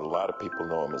friend, but a lot of people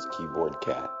know him as Keyboard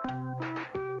Cat.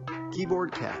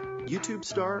 Keyboard Cat, YouTube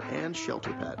star and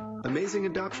shelter pet. Amazing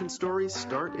adoption stories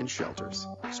start in shelters.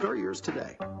 Start yours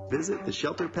today. Visit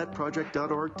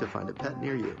theshelterpetproject.org to find a pet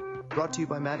near you. Brought to you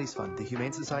by Maddie's Fund, the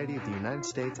Humane Society of the United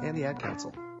States, and the Ad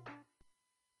Council.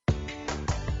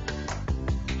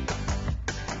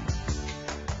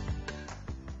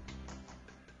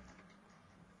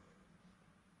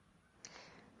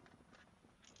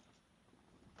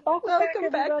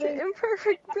 Welcome back to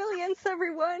Imperfect Brilliance,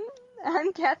 everyone.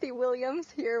 I'm Kathy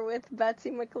Williams here with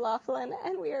Betsy McLaughlin,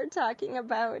 and we are talking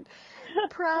about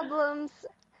problems,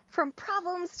 from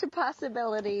problems to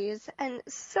possibilities, and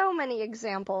so many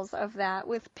examples of that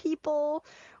with people,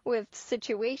 with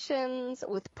situations,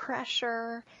 with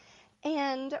pressure.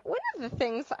 And one of the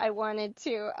things I wanted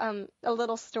to, a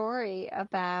little story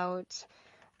about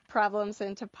problems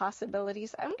into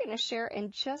possibilities, I'm going to share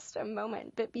in just a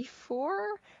moment. But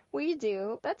before we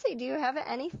do, Betsy, do you have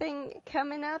anything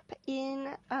coming up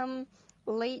in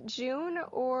late June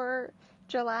or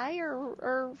July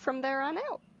or from there on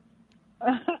out?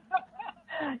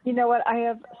 You know what? I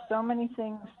have so many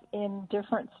things in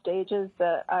different stages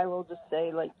that I will just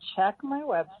say, check my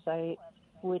website,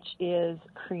 which is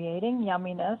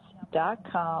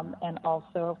creatingyumminess.com, and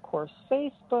also, of course,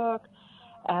 Facebook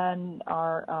and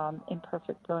our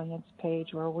Imperfect Brilliance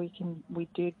page, where we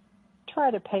do try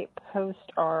to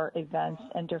post our events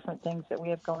and different things that we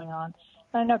have going on.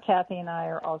 And I know Kathy and I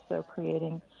are also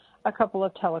creating a couple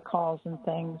of telecalls and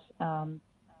things.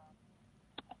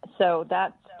 So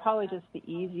that's probably just the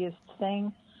easiest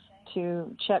thing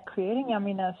to check,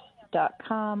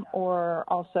 creatingyumminess.com, or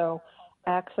also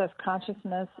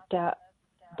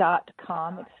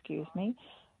accessconsciousness.com,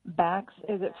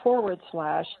 is it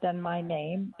 / then my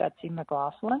name, Betsy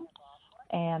McLaughlin,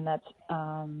 and that's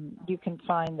you can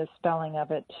find the spelling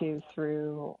of it too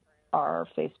through our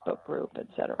Facebook group,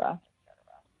 etc.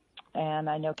 And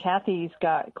I know Kathy's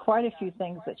got quite a few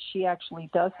things that she actually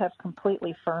does have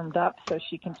completely firmed up, so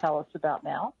she can tell us about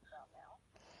now.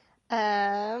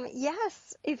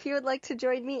 Yes, if you would like to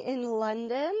join me in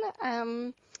London,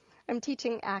 I'm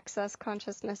teaching Access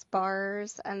Consciousness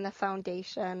bars and the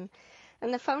foundation.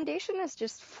 And the foundation is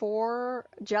just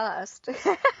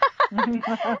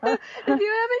If you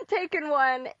haven't taken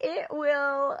one, it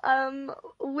will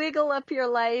wiggle up your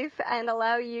life and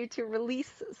allow you to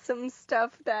release some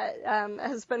stuff that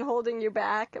has been holding you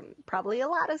back, probably a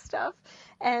lot of stuff,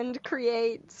 and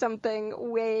create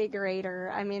something way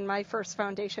greater. I mean, my first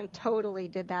foundation totally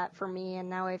did that for me, and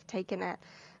now I've taken it,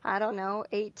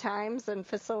 8 times and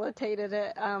facilitated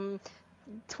it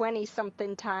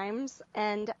 20-something times,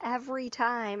 and every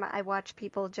time I watch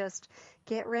people just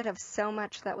get rid of so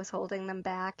much that was holding them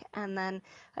back, and then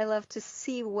I love to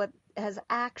see what has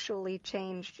actually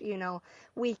changed,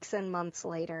 weeks and months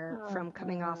later, from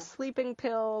coming off sleeping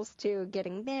pills to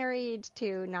getting married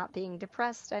to not being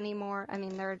depressed anymore. I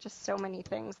mean, there are just so many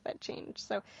things that change.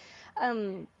 So,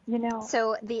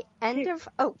 so the end of,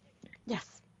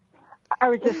 yes. I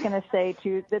was just going to say,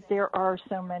 too, that there are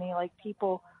so many,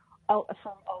 people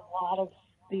from a lot of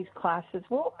these classes,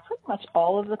 well, pretty much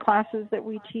all of the classes that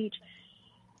we teach,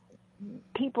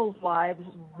 people's lives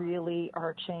really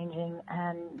are changing,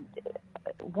 and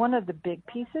one of the big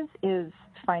pieces is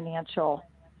financial.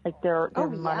 Their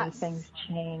money things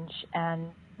change,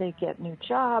 and they get new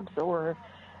jobs, or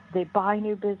they buy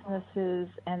new businesses,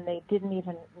 and they didn't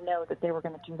even know that they were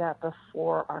going to do that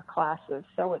before our classes.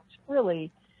 So it's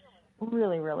really,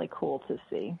 really, really cool to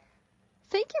see.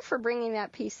 Thank you for bringing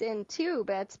that piece in too,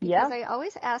 Bets, because I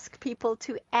always ask people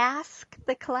to ask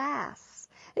the class.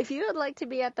 If you would like to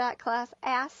be at that class,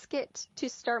 ask it to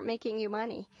start making you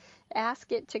money.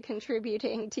 Ask it to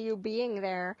contributing to you being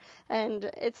there. And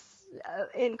it's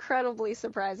incredibly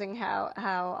surprising how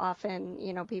often,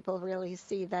 people really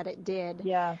see that it did.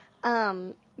 Yeah.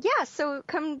 So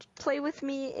come play with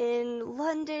me in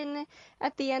London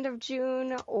at the end of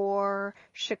June, or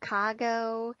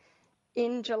Chicago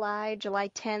in July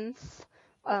 10th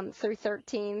through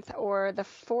 13th, or the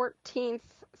 14th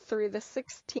through the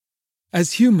 16th.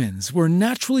 As humans, we're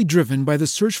naturally driven by the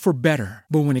search for better.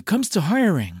 But when it comes to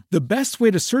hiring, the best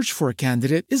way to search for a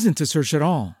candidate isn't to search at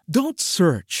all. Don't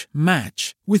search,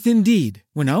 match with Indeed.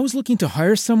 When I was looking to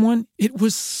hire someone, it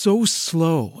was so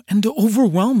slow and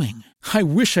overwhelming. I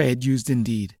wish I had used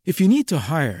Indeed. If you need to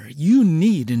hire, you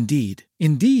need Indeed.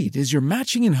 Indeed is your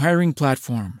matching and hiring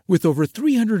platform with over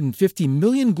 350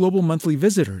 million global monthly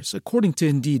visitors, according to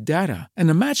Indeed data, and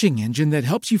a matching engine that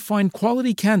helps you find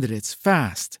quality candidates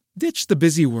fast. Ditch the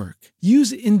busy work.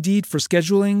 Use Indeed for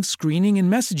scheduling, screening,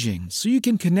 and messaging so you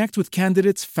can connect with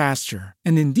candidates faster.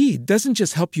 And Indeed doesn't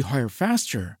just help you hire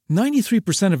faster.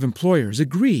 93% of employers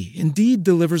agree Indeed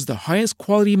delivers the highest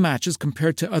quality matches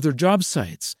compared to other job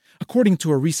sites, according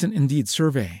to a recent Indeed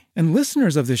survey. And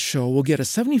listeners of this show will get a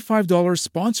 $75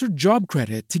 sponsored job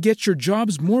credit to get your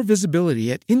jobs more visibility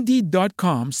at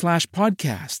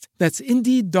Indeed.com/podcast. That's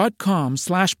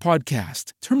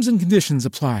Indeed.com/podcast. Terms and conditions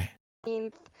apply.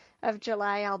 Of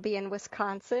July, I'll be in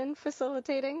Wisconsin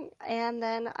facilitating, and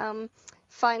then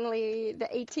finally the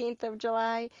 18th of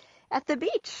July at the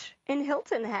beach in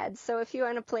Hilton Head. So if you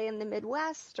want to play in the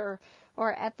Midwest or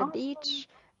at the beach,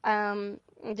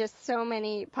 just so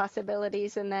many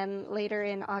possibilities. And then later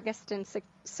in August and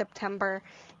September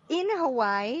in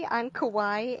Hawaii, on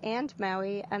Kauai and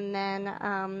Maui, and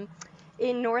then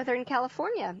in Northern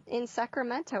California, in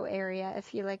Sacramento area,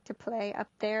 if you like to play up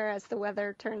there as the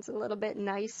weather turns a little bit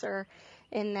nicer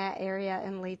in that area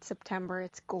in late September.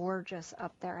 It's gorgeous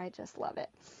up there. I just love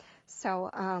it. So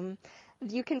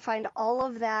you can find all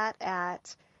of that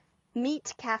at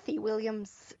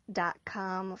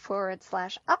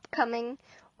meetkathywilliams.com/upcoming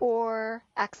or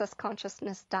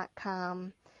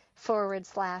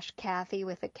accessconsciousness.com/Kathy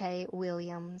with a K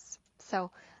Williams.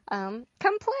 So come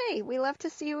play. We love to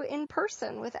see you in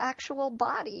person with actual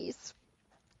bodies,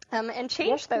 and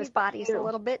change those bodies a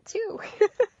little bit too.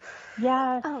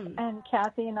 Yes, and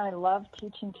Kathy and I love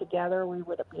teaching together. We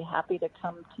would be happy to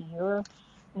come to your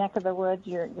neck of the woods.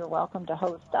 You're welcome to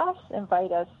host us,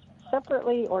 invite us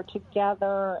separately or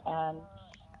together, and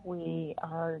we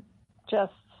are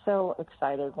just so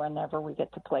excited whenever we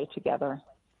get to play together.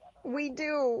 We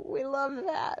do. We love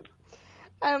that.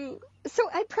 So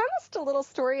I promised a little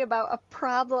story about a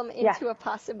problem into a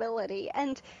possibility.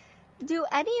 And do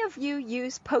any of you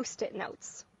use Post-it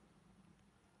notes?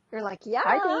 You're like, yeah.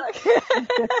 I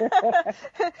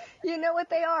do. You know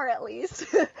what they are, at least.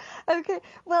 Okay.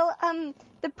 Well,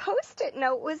 the Post-it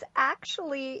note was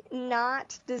actually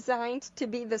not designed to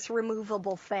be this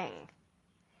removable thing.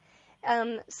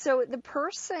 So the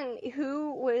person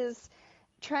who was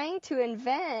trying to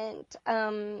invent,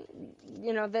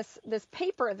 this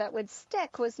paper that would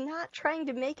stick was not trying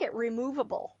to make it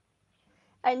removable.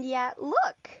 And yet,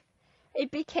 look,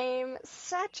 it became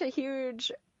such a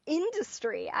huge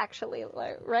industry, actually,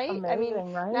 right? Amazing, I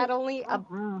mean, right? not only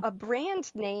a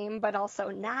brand name, but also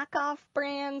knockoff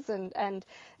brands, and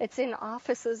it's in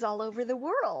offices all over the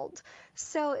world.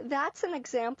 So that's an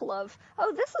example of,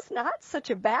 oh, this is not such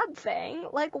a bad thing.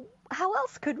 Like, how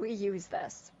else could we use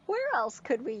this? Where else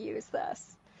could we use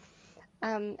this?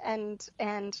 And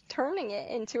turning it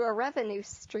into a revenue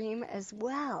stream as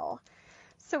well.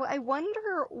 So I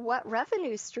wonder what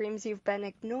revenue streams you've been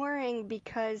ignoring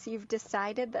because you've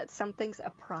decided that something's a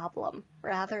problem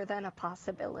rather than a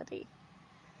possibility.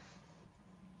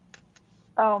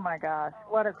 Oh my gosh,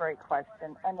 what a great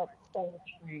question, and it's so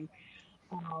true.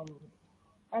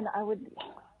 And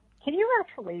can you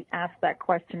actually ask that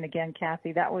question again,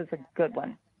 Kathy? That was a good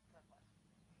one.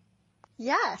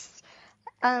 Yes.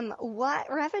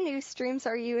 What revenue streams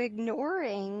are you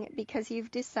ignoring because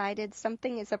you've decided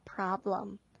something is a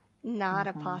problem, not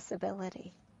a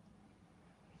possibility?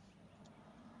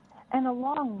 And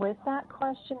along with that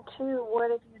question too, what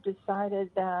have you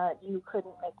decided that you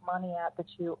couldn't make money at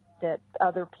that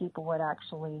other people would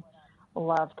actually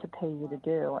love to pay you to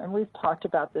do? And we've talked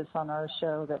about this on our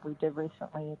show that we did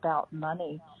recently about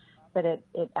money, but it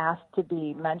asked to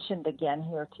be mentioned again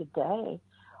here today,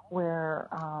 where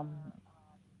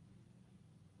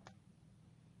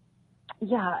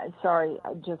I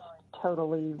just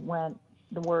totally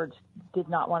the words did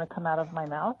not want to come out of my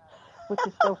mouth, which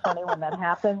is so funny when that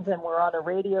happens and we're on a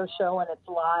radio show and it's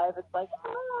live. It's like,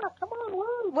 come on,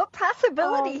 whoa. What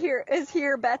possibility is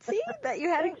here, Betsy, that you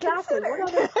hadn't considered?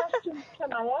 What other questions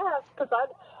can I ask? Because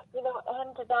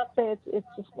and to not say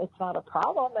it's not a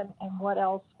problem, and what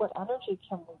else, what energy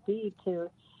can we be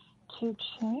to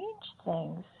change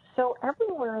things? So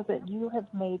everywhere that you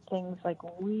have made things like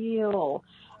real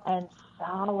and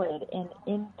solid and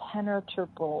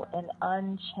impenetrable and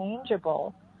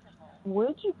unchangeable,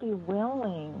 would you be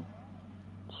willing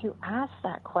to ask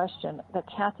that question that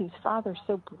Kathy's father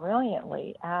so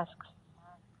brilliantly asks,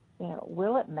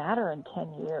 will it matter in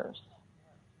 10 years?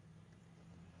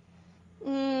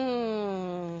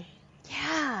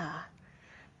 Yeah.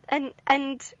 And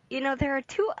there are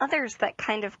two others that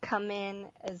kind of come in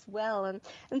as well, and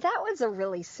that was a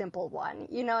really simple one.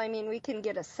 We can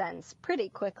get a sense pretty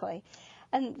quickly.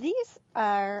 And these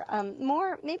are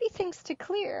more maybe things to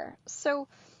clear. So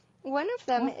one of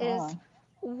them is,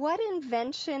 what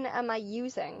invention am I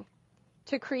using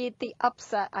to create the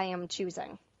upset I am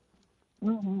choosing?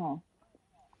 Mm-hmm.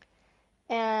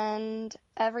 And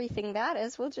everything that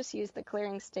is, we'll just use the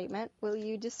clearing statement. Will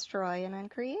you destroy and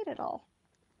uncreate it all?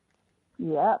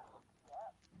 Yep.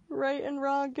 Right and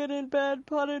wrong, good and bad,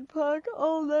 pot and puck,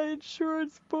 all night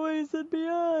shorts, boys and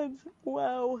beyonds.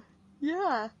 Wow.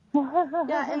 Yeah.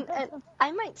 Yeah, and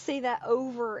I might say that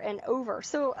over and over.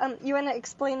 So you want to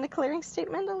explain the clearing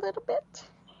statement a little bit?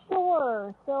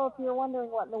 Sure. So if you're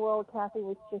wondering what in the world Kathy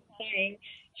was just saying,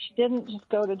 she didn't just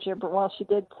go to gibberish. Well, she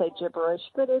did say gibberish,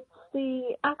 but it's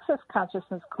the Access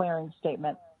Consciousness clearing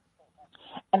statement.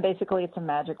 And basically it's a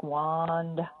magic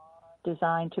wand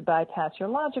designed to bypass your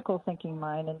logical thinking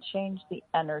mind and change the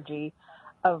energy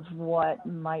of what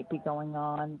might be going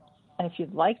on. And if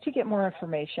you'd like to get more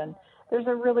information, there's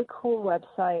a really cool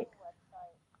website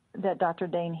that Dr.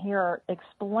 Dain here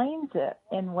explains it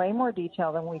in way more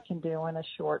detail than we can do in a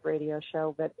short radio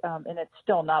show. But and it's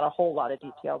still not a whole lot of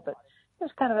detail, but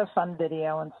there's kind of a fun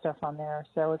video and stuff on there.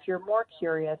 So if you're more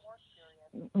curious,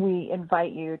 we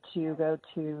invite you to go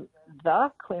to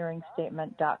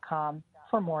theclearingstatement.com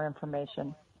for more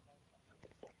information.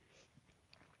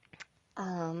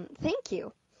 Thank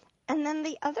you. And then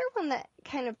the other one that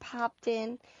kind of popped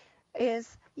in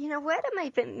is, what am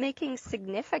I making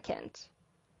significant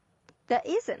that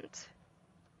isn't?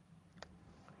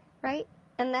 Right?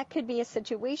 And that could be a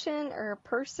situation or a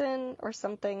person or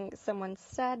something someone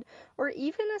said, or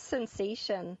even a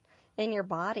sensation in your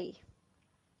body.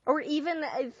 Or even,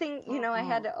 I think, I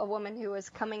had a woman who was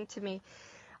coming to me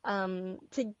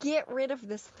to get rid of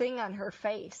this thing on her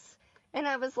face. And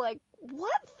I was like,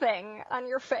 what thing on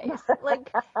your face?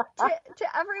 Like,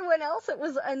 to everyone else, it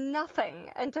was a nothing.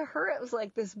 And to her, it was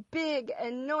like this big,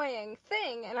 annoying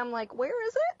thing. And I'm like, where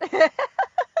is it?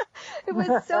 It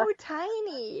was so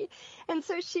tiny. And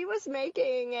so she was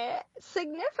making it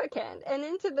significant and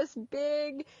into this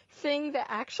big thing that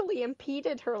actually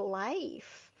impeded her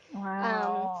life.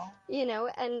 Wow.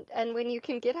 And when you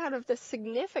can get out of the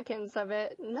significance of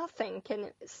it, nothing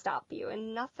can stop you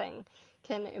and nothing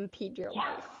can impede your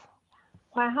life.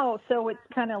 Wow. So it's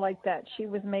kind of like that. She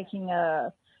was making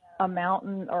a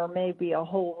mountain or maybe a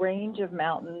whole range of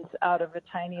mountains out of a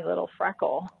tiny little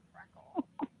freckle.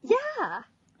 Yeah.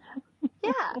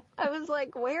 Yeah. I was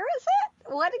like, where is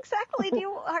What exactly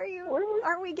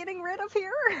are we getting rid of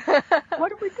here?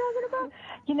 What are we talking about?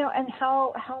 And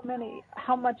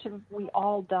how much have we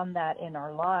all done that in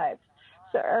our lives?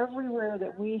 So everywhere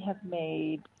that we have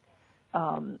made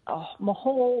a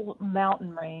whole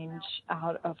mountain range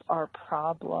out of our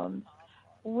problems,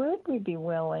 would we be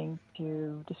willing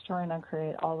to destroy and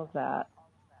uncreate all of that?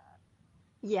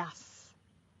 Yes.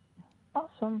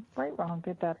 Awesome. Right, wrong,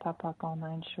 good, bad, pop, all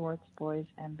 9 shorts, boys,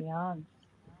 and beyond.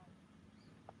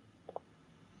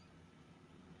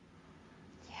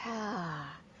 Yeah.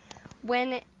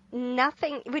 When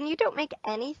you don't make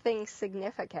anything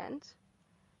significant,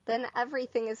 then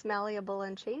everything is malleable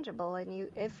and changeable. And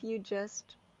if you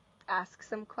just ask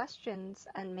some questions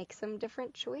and make some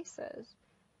different choices.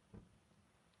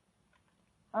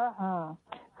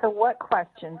 So what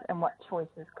questions and what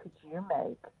choices could you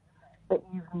make that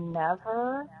you've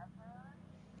never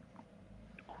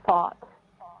thought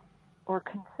or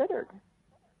considered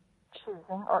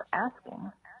choosing or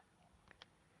asking?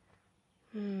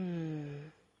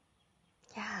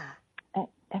 Yeah.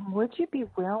 And would you be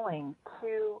willing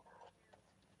to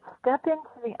step into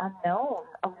the unknown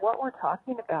of what we're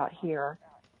talking about here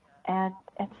and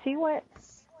see what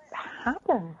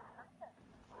happens?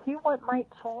 See what might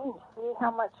change. See how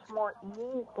much more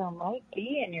ease there might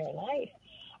be in your life.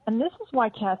 And this is why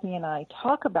Kathy and I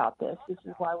talk about this. This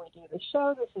is why we do the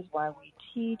show. This is why we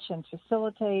teach and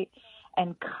facilitate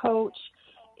and coach,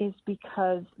 is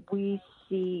because we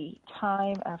see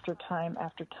time after time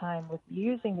after time with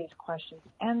using these questions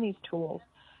and these tools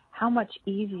how much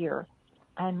easier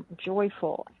and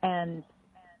joyful and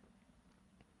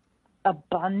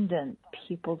abundant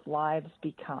people's lives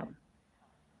become.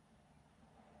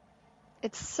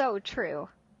 It's so true.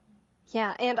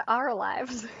 Yeah, and our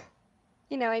lives.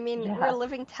 We're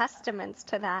living testaments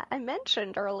to that. I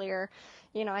mentioned earlier,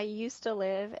 I used to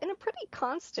live in a pretty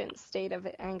constant state of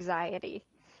anxiety.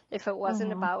 If it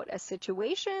wasn't about a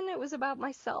situation, it was about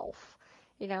myself,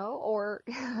 or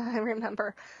I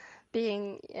remember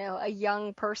being, a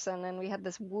young person and we had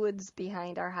this woods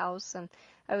behind our house and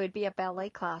I would be at ballet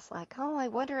class like, oh, I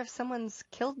wonder if someone's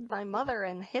killed my mother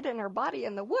and hidden her body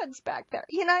in the woods back there.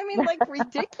 Like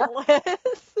ridiculous.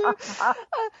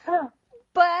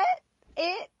 But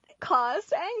it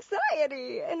caused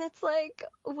anxiety. And it's like,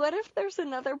 what if there's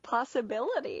another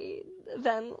possibility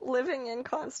than living in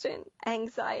constant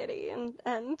anxiety?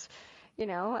 And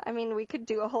we could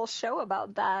do a whole show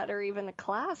about that or even a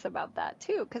class about that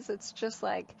too, because it's just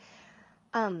like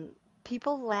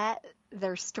people let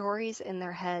their stories in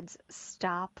their heads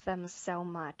stop them so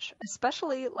much,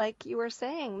 especially like you were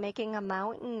saying, making a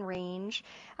mountain range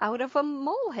out of a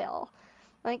molehill.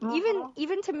 Like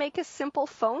even to make a simple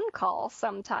phone call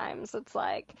sometimes, it's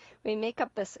like we make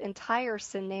up this entire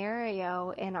scenario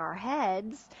in our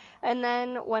heads, and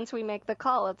then once we make the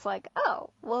call, it's like, oh,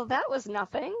 well, that was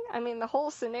nothing. The whole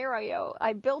scenario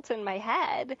I built in my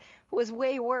head was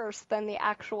way worse than the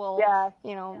actual,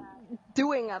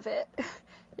 doing of it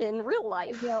in real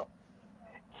life.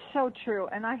 So true.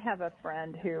 And I have a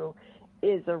friend who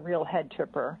is a real head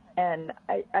tripper, and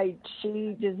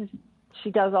she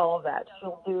does all of that.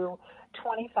 She'll do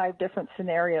 25 different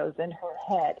scenarios in her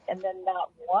head, and then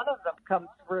not one of them comes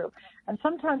through. And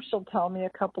sometimes she'll tell me a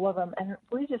couple of them, and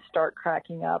we just start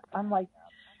cracking up. I'm like,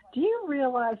 do you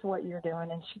realize what you're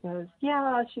doing? And she goes,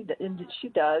 yeah, she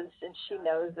does, and she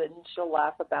knows it, and she'll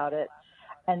laugh about it.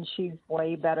 And she's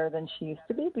way better than she used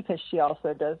to be because she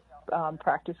also does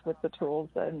practice with the tools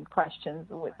and questions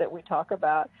that we talk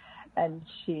about. And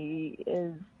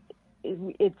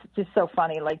it's just so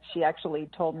funny. Like, she actually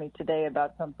told me today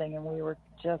about something, and we were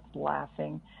just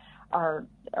laughing our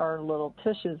little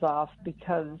tushes off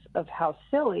because of how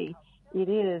silly it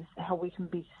is, how we can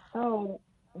be so,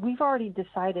 we've already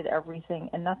decided everything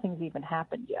and nothing's even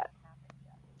happened yet.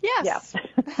 Yes.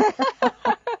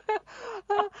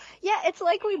 Yeah, it's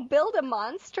like we build a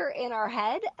monster in our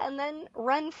head and then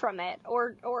run from it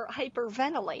or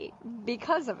hyperventilate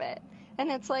because of it.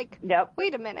 And it's like,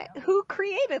 wait a minute, who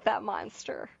created that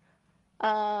monster?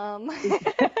 Yeah,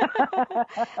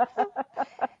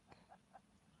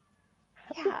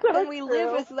 and we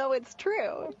live as though it's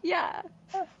true. Yeah.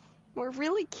 We're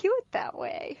really cute that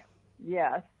way.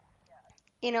 Yes.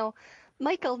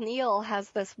 Michael Neal has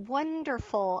this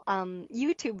wonderful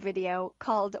YouTube video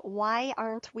called Why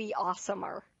Aren't We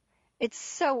Awesomer? It's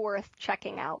so worth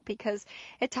checking out because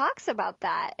it talks about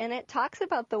that, and it talks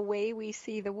about the way we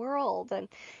see the world, and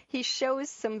he shows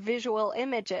some visual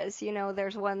images.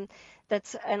 There's one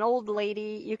that's an old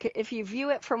lady. If you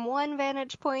view it from one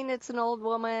vantage point, it's an old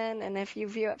woman, and if you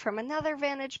view it from another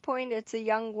vantage point, it's a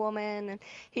young woman. And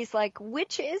he's like,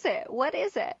 which is it? What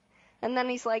is it? And then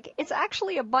he's like, it's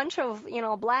actually a bunch of,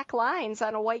 black lines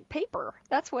on a white paper.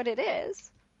 That's what it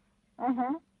is.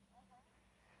 Mhm.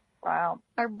 Wow.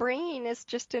 Our brain is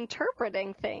just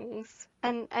interpreting things.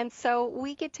 And so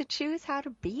we get to choose how to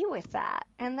be with that.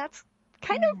 And that's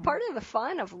kind of part of the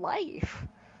fun of life.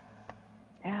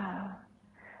 Yeah.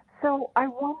 So I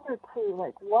wonder too,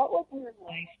 like, what would your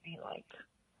life be like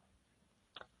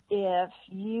if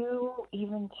you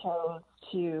even chose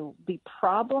to be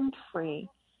problem-free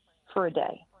for a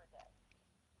day?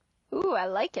 Ooh, I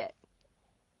like it.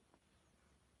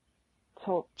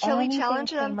 So shall we anything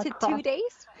challenge them came to across- 2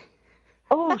 days?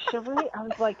 Oh, should we? I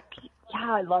was like,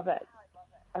 yeah, I love it.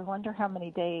 I wonder how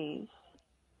many days.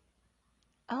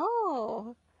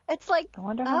 Oh, it's like, I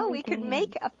wonder how many we could days.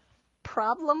 make a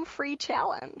problem-free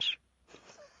challenge.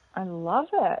 I love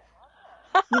it.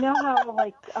 You know how,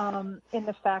 like, in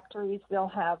the factories, they'll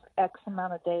have X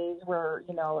amount of days where,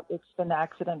 it's been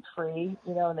accident-free,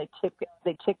 and they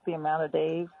tick the amount of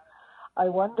days. I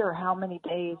wonder how many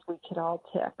days we could all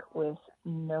tick with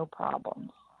no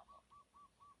problems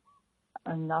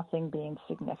and nothing being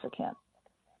significant.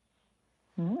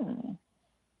 And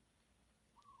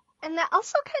that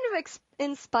also kind of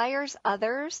inspires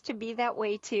others to be that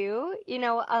way too.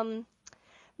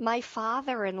 My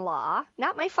father-in-law,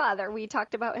 not my father, we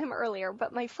talked about him earlier,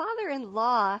 but my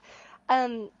father-in-law,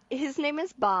 his name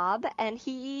is Bob, and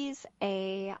he's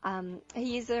a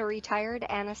retired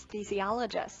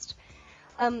anesthesiologist.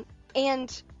 And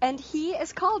he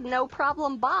is called No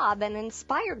Problem Bob and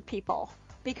inspired people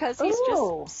because he's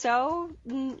just so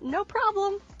no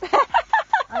problem.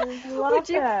 I love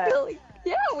that.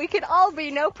 We could all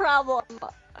be no problem.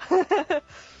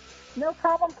 No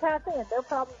problem, Kathy, and no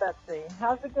problem, Betsy.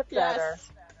 How's it get better? Yes.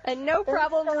 And no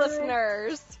problem,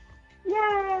 listeners.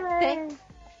 Yay!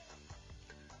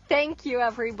 Thank you,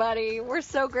 everybody. We're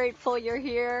so grateful you're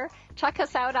here. Check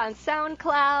us out on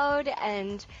SoundCloud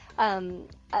and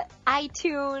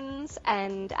iTunes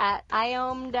and at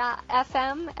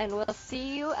iom.fm, and we'll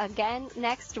see you again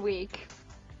next week.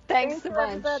 Thanks a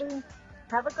bunch. Everybody.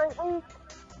 Have a great week.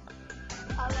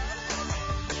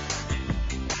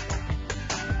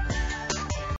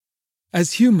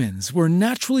 As humans, we're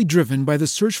naturally driven by the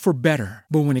search for better.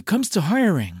 But when it comes to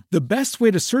hiring, the best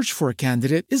way to search for a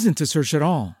candidate isn't to search at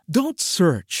all. Don't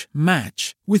search,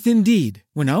 match with Indeed.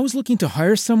 When I was looking to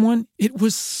hire someone, it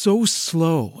was so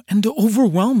slow and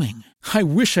overwhelming. I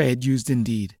wish I had used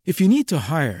Indeed. If you need to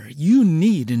hire, you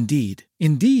need Indeed.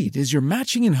 Indeed is your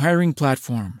matching and hiring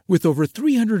platform with over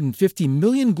 350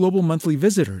 million global monthly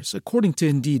visitors, according to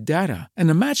Indeed data, and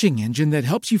a matching engine that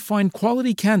helps you find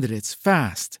quality candidates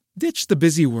fast. Ditch the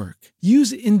busy work.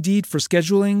 Use Indeed for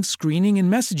scheduling, screening,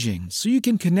 and messaging so you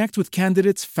can connect with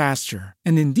candidates faster.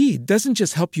 And Indeed doesn't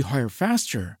just help you hire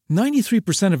faster.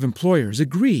 93% of employers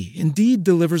agree Indeed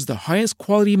delivers the highest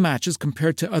quality matches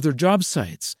compared to other job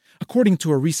sites, according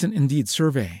to a recent Indeed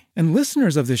survey. And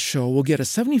listeners of this show will get a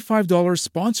 $75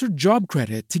 sponsored job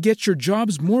credit to get your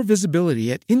jobs more visibility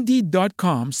at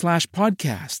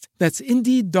Indeed.com/podcast. That's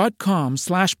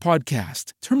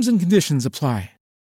Indeed.com/podcast. Terms and conditions apply.